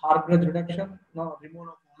earlier, harborage reduction, removal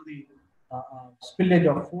of all the spillage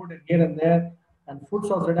of food and here and there, and food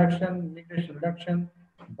source reduction, migration reduction,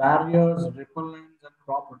 barriers, repellents, and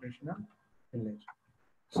crop rotation and tillage.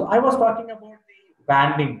 So I was talking about the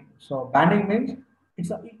banding. So banding means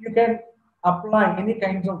you can apply any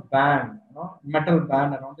kinds of band, metal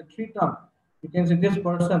band around the tree trunk. You can see this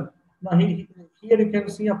person. Now here you can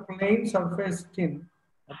see a plain surface tin.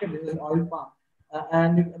 Okay, this is oil palm,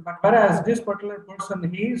 but whereas this particular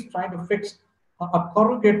person, he is trying to fix a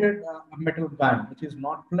corrugated metal band, which is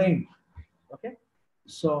not plain. Okay,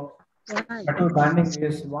 so metal banding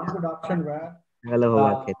is one good option where.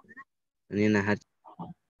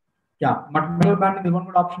 Yeah, but metal banding is one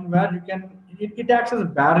good option where you can, it acts as a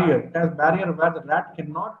barrier. It has barrier where the rat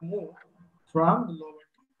cannot move from the lower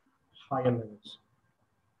to higher levels.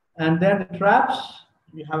 And then the traps,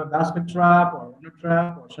 you have a basket trap or runner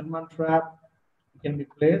trap or Shanman trap, it can be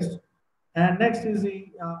placed. And next is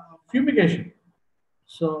the fumigation.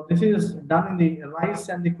 So this is done in the rice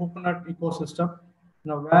and the coconut ecosystem,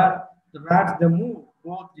 where the rats, they move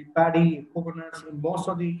both the paddy, coconuts in most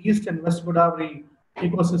of the east and west Godavari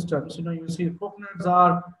ecosystems, you see coconuts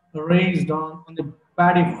are raised on the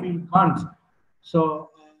paddy field bunds. So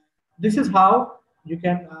this is how you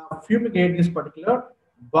can fumigate this particular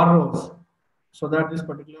burrows so that this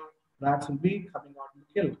particular rats will be coming out and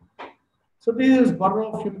killed. So this is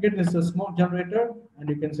burrow fumigate. This is a smoke generator, and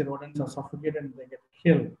you can see rodents are suffocated and they get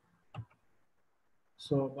killed.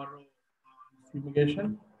 So burrow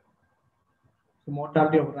fumigation. The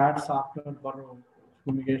mortality of rats after burrow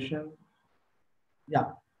fumigation. Yeah.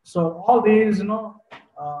 So all these,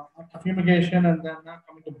 fumigation and then now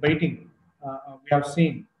coming to baiting, we have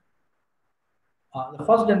seen the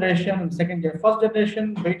first generation and second generation. First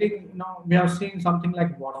generation baiting, we have seen something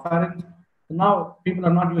like warfarin. Now people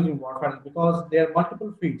are not using warfarin because there are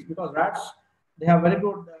multiple feeds. Because rats, they have very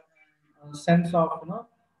good sense of,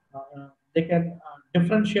 they can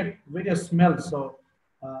differentiate various smells. So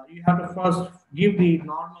you have to first give the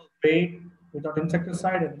normal bait without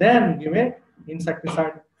insecticide and then give a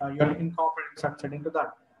insecticide. You have to incorporate insecticide into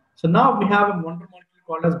that. So now we have a wonder molecule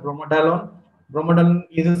called as bromidolone. Bromidolone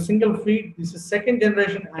is a single feed. This is second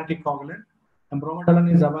generation anticoagulant, and bromidolone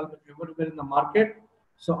is available everywhere in the market.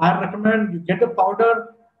 So I recommend you get the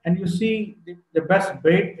powder and you see the best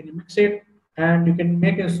bait and you mix it, and you can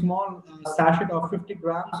make a small sachet of 50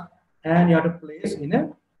 grams, and you have to place in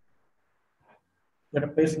the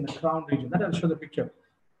crown region. That I'll show the picture.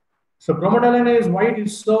 So bromidolone is why it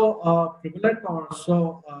is so prevalent or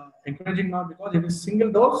so encouraging now, because it is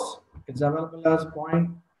single dose. It's available as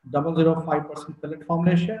 0.005% pellet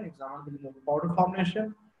formulation. It's available in the powder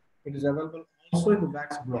formulation. It is available also in the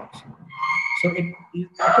wax blocks. So it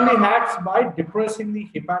actually acts by depressing the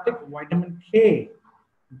hepatic vitamin K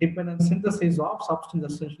dependent synthesis of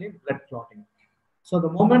substance, essentially blood clotting. So the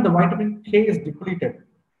moment the vitamin K is depleted,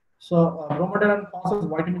 so bromidolone causes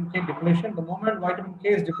vitamin K depletion. The moment vitamin K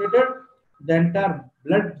is depleted, the entire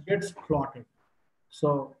blood gets clotted.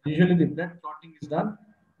 So usually the blood clotting is done,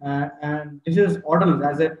 and this is odorless,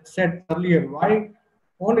 as I said earlier. Why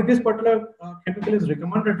only this particular chemical is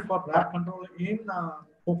recommended for rat control in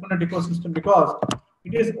coconut ecosystem? Because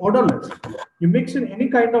it is odorless. You mix in any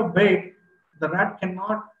kind of bait, the rat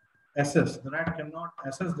cannot assess. The rat cannot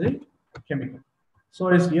assess the chemical. So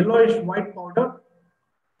it's yellowish white powder.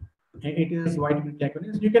 It is vitamin K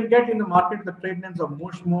agonist. You can get in the market the trade names of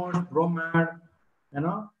mush, bromad,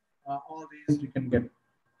 all these you can get.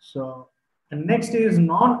 So, and next is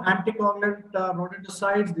non-anticoagulant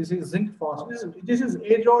rodenticides. This is zinc phosphate. This is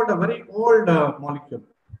age-old, a very old molecule.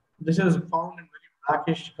 This is found in very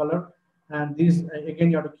blackish color, and these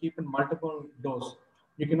again you have to keep in multiple dose.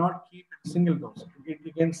 You cannot keep in single dose. It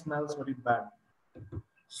again smells very bad.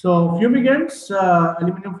 So fumigants,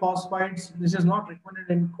 aluminum phosphides. This is not recommended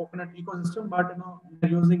in coconut ecosystem, but they're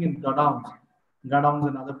using in godowns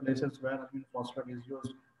and other places where aluminum phosphide is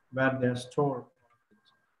used, where they're stored.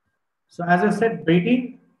 So as I said,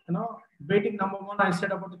 baiting, baiting number one, I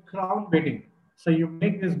said about the crown baiting. So you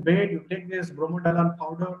make this bait, you take this bromidolone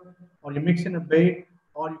powder, or you mix in a bait,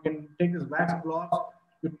 or you can take this wax blocks,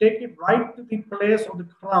 you take it right to the place of the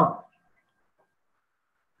crown.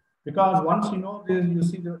 Because once you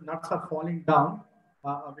see the nuts are falling down with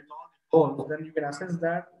all the holes, then you can assess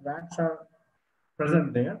that rats are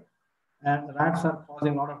present there, and the rats are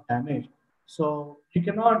causing a lot of damage. So you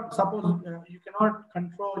cannot, suppose you cannot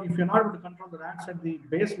control, if you're not able to control the rats at the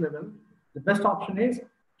base level, the best option is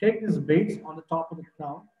take these baits on the top of the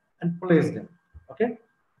crown and place them, okay?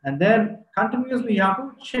 And then continuously you have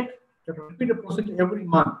to check, you have to repeat the procedure every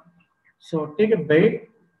month. So take a bait,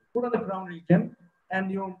 put on the crown region, and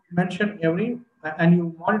you mention and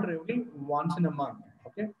you monitor every once in a month,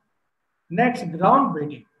 okay? Next, ground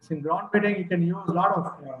baiting. So in ground baiting, you can use a lot of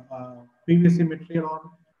PVC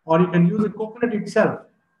material, or you can use the coconut itself.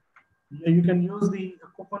 You can use the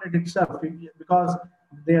coconut itself because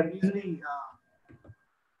they are easily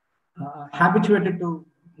habituated to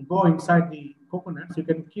go inside the coconuts. You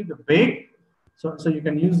can keep the bait. So you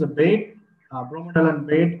can use the bait, bromidolone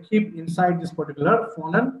bait, keep inside this particular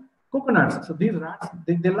fallen coconuts. So these rats,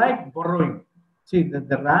 they like burrowing. See, the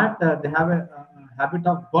rat, they have a habit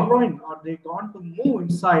of burrowing, or they want to move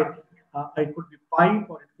inside. It could be pipe,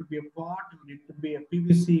 or it could be a pot, or it could be a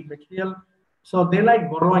PVC material. So they like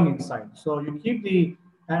burrowing inside. So you keep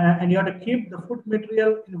and you have to keep the food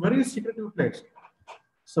material in a very secretive place.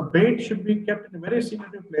 So bait should be kept in a very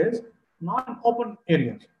secretive place, not in open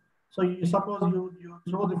areas. So you suppose you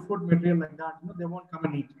throw the food material like that, they won't come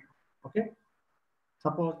and eat. Okay.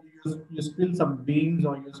 Suppose you spill some beans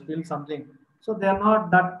or you spill something. So they are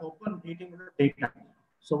not that open eating in the daytime.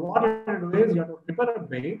 So what you have to do is you have to prepare a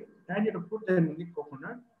bait and you have to put them in the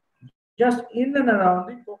coconut, just in and around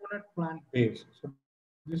the coconut plant base. So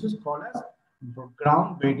this is called as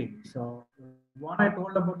ground baiting. So one I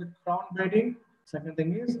told about the ground baiting. Second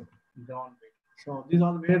thing is ground baiting. So these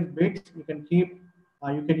are the various baits you can keep.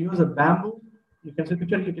 You can use a bamboo. You can see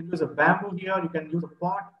picture. You can use a bamboo here. You can use a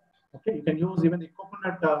pot. Okay. You can use even the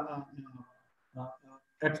coconut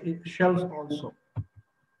shells also.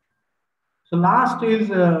 So last is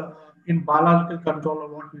in biological control, or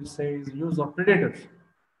what we say is use of predators.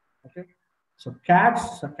 Okay, so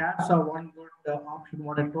cats are one good option.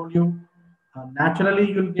 What I told you,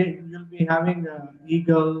 naturally you'll be having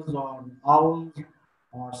eagles or owls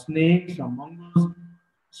or snakes or mongoose.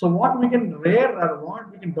 So what we can rear or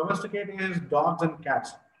what we can domesticate is dogs and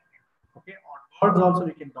cats. Okay, or birds also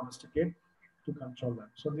we can domesticate to control them.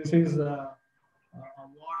 So this is what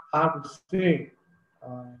I have to say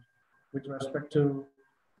uh, with respect to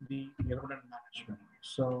the rodent management.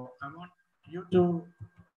 So I want you to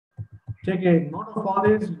take a note of all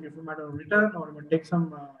this. If you might have written or you might take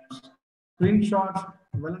some screenshots,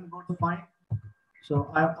 well and good, fine.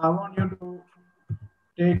 So I want you to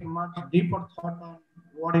take much deeper thought on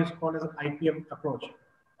what is called as an IPM approach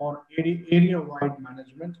or area-wide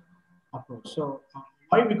management approach. So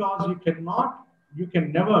why? Because you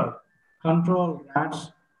can never control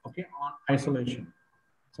rats, okay, on isolation.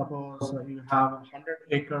 Suppose you have 100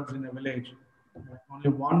 acres in a village. Only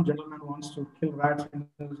one gentleman wants to kill rats in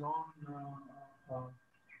his own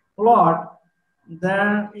plot.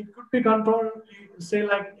 Then it could be controlled, say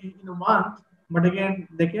like in a month. But again,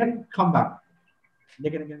 they can come back. They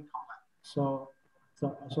can again come back. So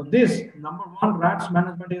this number one rats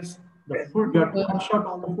management is the food. You have to cut short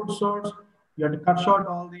all the food source. You have to cut short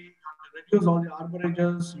all the. You have to reduce all the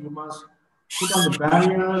arborages. You must put on the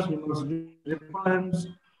barriers. You must use repellents,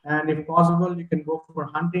 and if possible, you can go for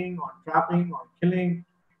hunting or trapping or killing,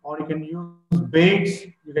 or you can use baits.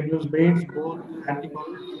 You can use baits, both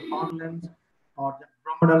anticoagulants or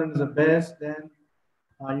bromidolin is the best. Then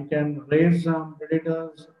you can raise some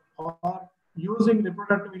predators or using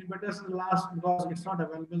reproductive inhibitors is the last because it's not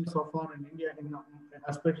available so far in India,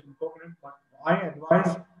 especially in coconut. But I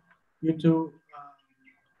advise you to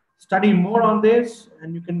study more on this,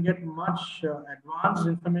 and you can get much advanced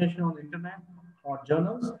information on the internet or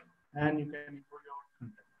journals, and you can improve your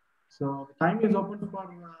content. So the time is open for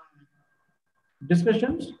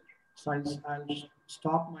discussions. So I'll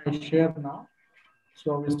stop my share now.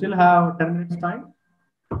 So we still have 10 minutes time.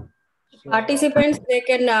 So, Participants, they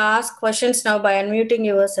can ask questions now by unmuting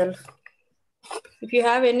yourself. If you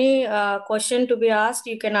have any question to be asked,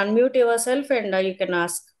 you can unmute yourself and you can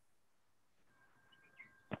ask.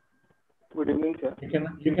 Good evening, sir.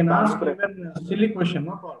 You can ask even a silly question,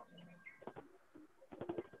 no problem.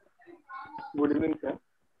 Good evening, sir.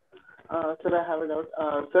 Sir, I have a doubt.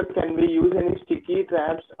 Sir, can we use any sticky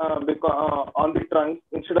traps on the trunk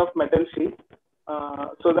instead of metal sheet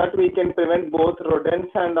so that we can prevent both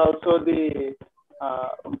rodents and also the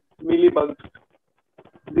mealybugs,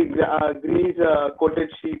 the grease coated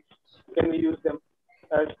sheets? Can we use them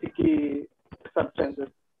as sticky substances?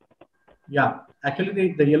 Yeah,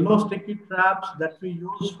 actually the yellow sticky traps that we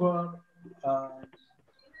use for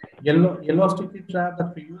yellow sticky trap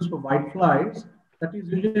that we use for white flies, that is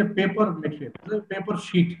usually a paper material, it's a paper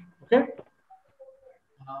sheet. Okay.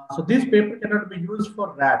 So this paper cannot be used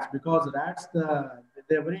for rats because rats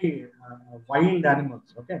they're very wild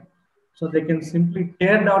animals. Okay, so they can simply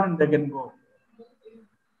tear down and they can go.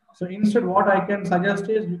 So instead, what I can suggest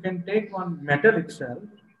is you can take one metal itself.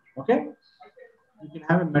 Okay, you can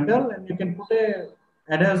have a metal and you can put a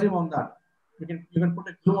adhesive on that. You can put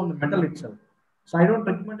a glue on the metal itself. So I don't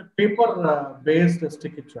recommend a paper based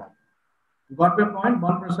sticky trap. You got my point,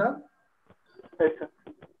 1%? Yes, sir.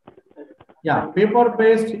 Yeah, paper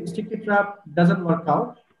based sticky trap doesn't work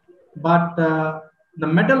out, but the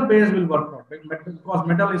metal base will work out, right? Because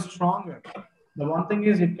metal is stronger. The one thing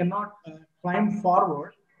is it cannot climb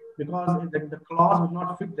forward because the claws will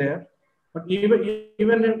not fit there. But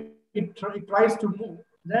even if it tries to move,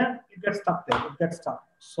 then it gets stuck there. It gets stuck.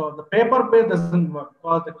 So the paper base doesn't work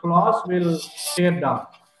because the claws will tear down,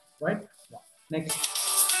 right? Yeah. Next.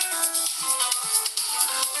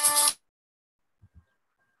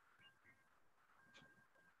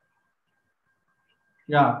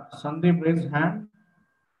 Yeah, Sandeep raised hand.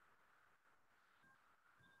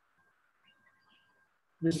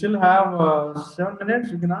 We still have 7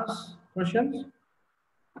 minutes. You can ask questions.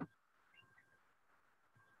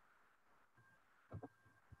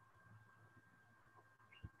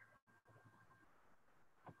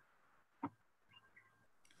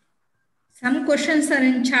 Some questions are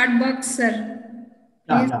in chat box, sir.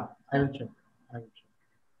 Yeah, Please. yeah. I will check. I will check.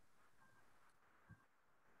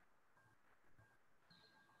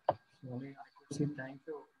 Sorry, I could see. Thank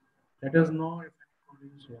you. Let us know if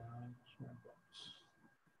anybody's chat box.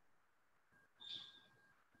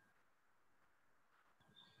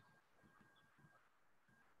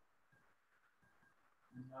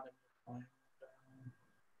 Not able to find,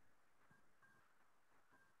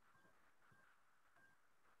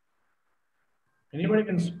 anybody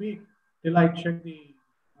can speak till I check the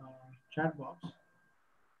chat box,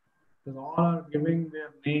 because all are giving their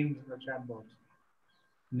names in the chat box,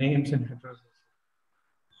 names and addresses.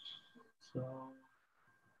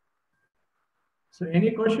 So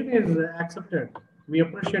any question is accepted. We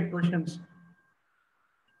appreciate questions.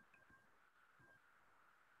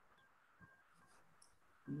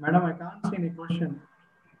 Madam, I can't see any question.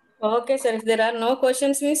 Okay, sir. If there are no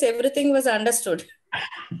questions, means everything was understood.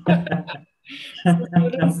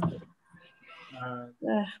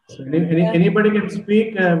 So anybody can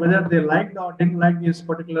speak whether they liked or didn't like this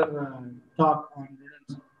particular talk on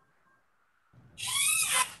Readiness.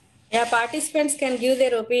 Yeah, participants can give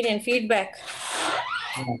their opinion, feedback,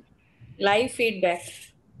 live feedback.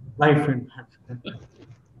 Life impact.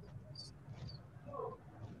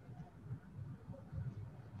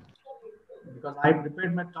 Because I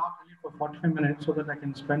prepared my talk only for 45 minutes so that I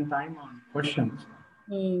can spend time on questions.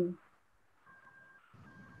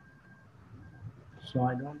 So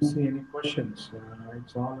I don't see any questions.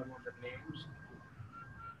 It's all about the names.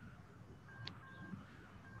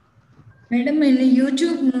 Madam, in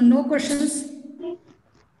YouTube, no questions?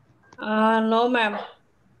 No, ma'am.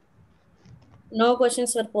 No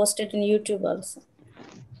questions were posted in YouTube also.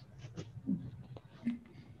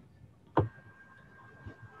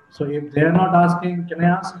 So if they are not asking, can I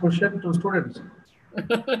ask a question to students?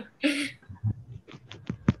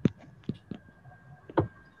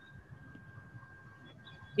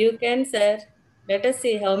 You can, sir. Let us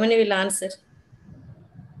see how many will answer.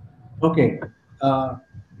 Okay.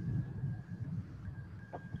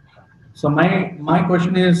 So my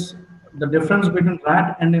question is the difference between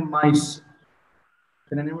rat and a mice.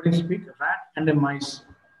 Can anybody speak? Rat and a mice.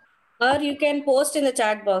 Or you can post in the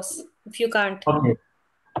chat box if you can't. Okay.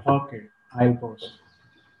 Okay. I'll post.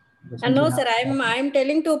 And no, sir, I'm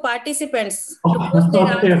telling to participants to post their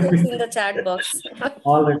answers in the chat box.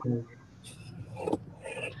 All right.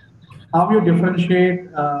 How you differentiate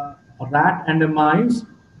a rat and a mice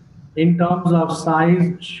in terms of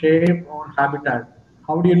size, shape, or habitat?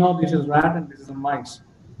 How do you know this is rat and this is a mice?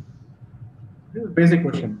 This is a basic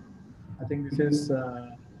question. I think this is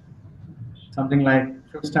something like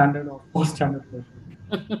 5th standard or 4th standard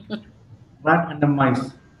question. Rat and a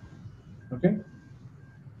mice. Okay.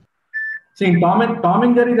 See, in Tom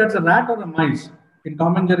and Jerry, that's a rat or a mice. In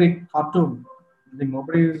Tom and Jerry cartoon, I think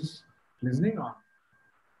nobody is listening on.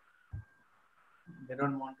 They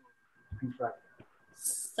don't want to interact.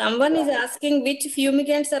 Someone is asking which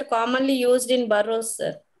fumigants are commonly used in burrows,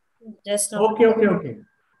 sir. Just now.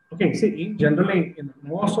 Okay. See, generally, in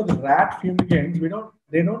most of the rat fumigants,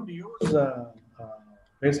 they don't use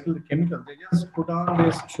basically chemicals. They just put on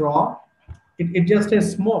this straw. It just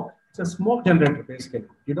is smoke. It's a smoke generator basically.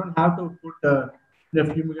 You don't have to put the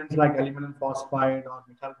fumigants like aluminum phosphide or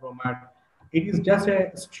methyl bromide. It is just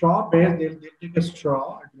a straw base. They'll take a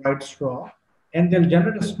straw, a dried straw, and they'll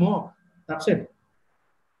generate a smoke. That's it.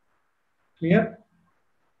 Clear?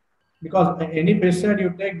 Because any pesticide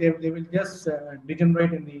you take, they will just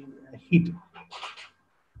degenerate in the heat.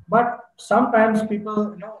 But sometimes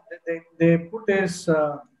people, they put this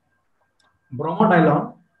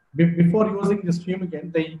bromodiolone before using this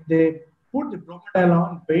fumigant. They put the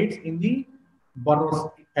bromodiolone baits in the burrows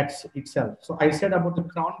itself. So I said about the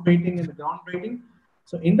ground baiting and the ground baiting.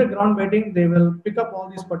 So in the ground baiting, they will pick up all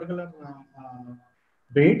these particular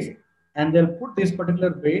baits, and they'll put this particular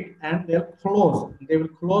bait and they will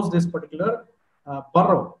close this particular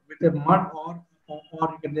burrow with a mud, or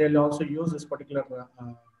they'll also use this particular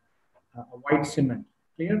white cement.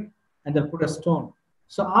 Clear? And they'll put a stone.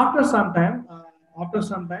 So after some time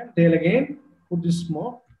they'll again put this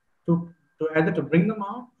smoke to either to bring them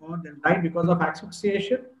out, or they'll die because of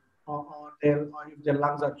asphyxiation, or if their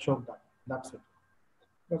lungs are choked up. That's it.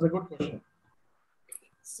 That's a good question.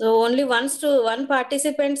 So only one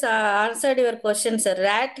participant answered your question, sir.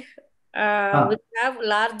 Rat which have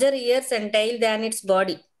larger ears and tail than its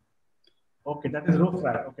body. Okay, that is roof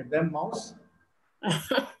rat. Okay, then mouse.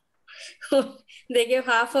 They gave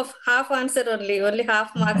half answer only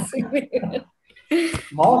half marks.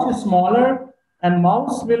 Mouse is smaller, and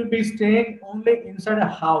mouse will be staying only inside a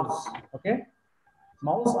house. Okay,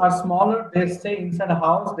 mouse are smaller. They stay inside a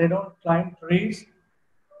house. They don't climb trees,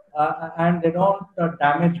 and they don't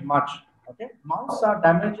damage much. Okay, mouse are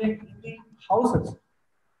damaging in the houses.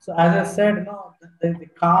 So as I said, the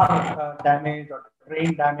car damage or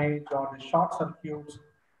brain damage or the short circuits.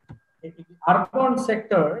 In urban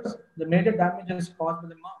sectors, the major damage is caused by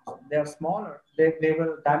the mouse. They are smaller. They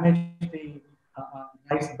will damage the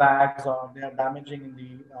rice bags, or they are damaging in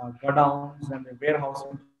the godowns and the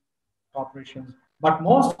warehousing operations. But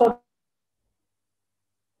most of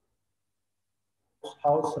the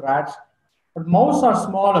house rats, but mouse are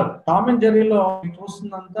smaller. Tom and Jerry lo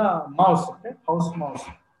mouse, okay? House mouse,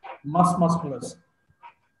 musculus.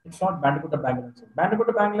 It's not Bandicoot bangulensis.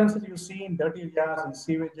 Bandicoot bangulensis you see in dirty areas, in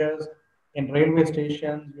sewages, in railway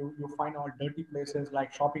stations. You find all dirty places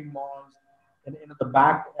like shopping malls, and the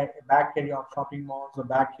back area of shopping malls, the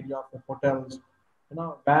back area of the hotels.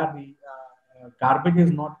 Where the garbage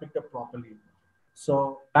is not picked up properly.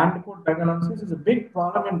 So Bandicoot bangulensis is a big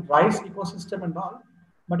problem in rice ecosystem and all,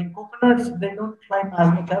 but in coconuts they don't climb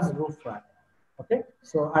as much as roof rat. Okay,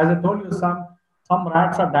 so as I told you, some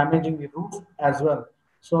rats are damaging the roots as well.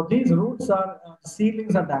 So these roots are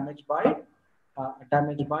seedlings are damaged by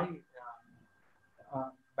Bandicoot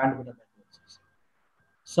bangulensis.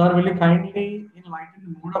 Sir, will you kindly enlighten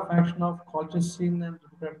the mode of action of colchicine and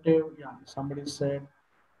reproductive? Yeah, somebody said.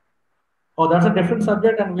 Oh, that's a different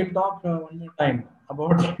subject, and we'll talk one more time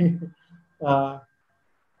about uh,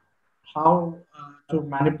 how to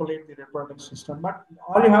manipulate the reproductive system. But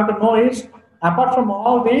all you have to know is, apart from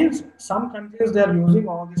all these, some countries they are using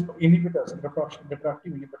all these inhibitors,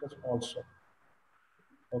 reproductive inhibitors also.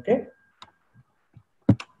 Okay.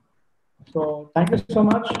 So thank you so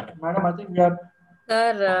much, madam. I think we are.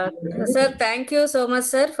 Sir, thank you so much,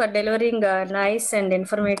 sir, for delivering a nice and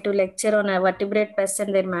informative lecture on vertebrate pests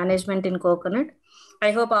and their management in coconut.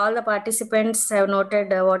 I hope all the participants have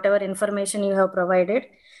noted whatever information you have provided.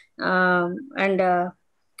 However,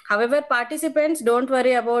 participants, don't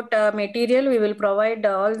worry about material. We will provide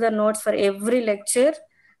all the notes for every lecture,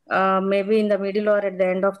 maybe in the middle or at the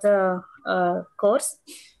end of the course.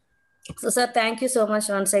 So, sir, thank you so much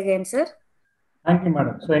once again, sir. Thank you,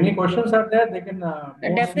 madam. So any questions are there, they can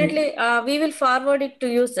definitely we will forward it to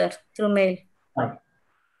you, sir, through mail. Right.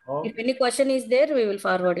 Okay. If any question is there, we will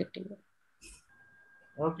forward it to you.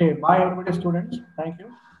 Okay. Bye, everybody, students. Thank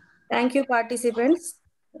you. Thank you, participants.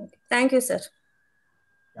 Thank you, sir.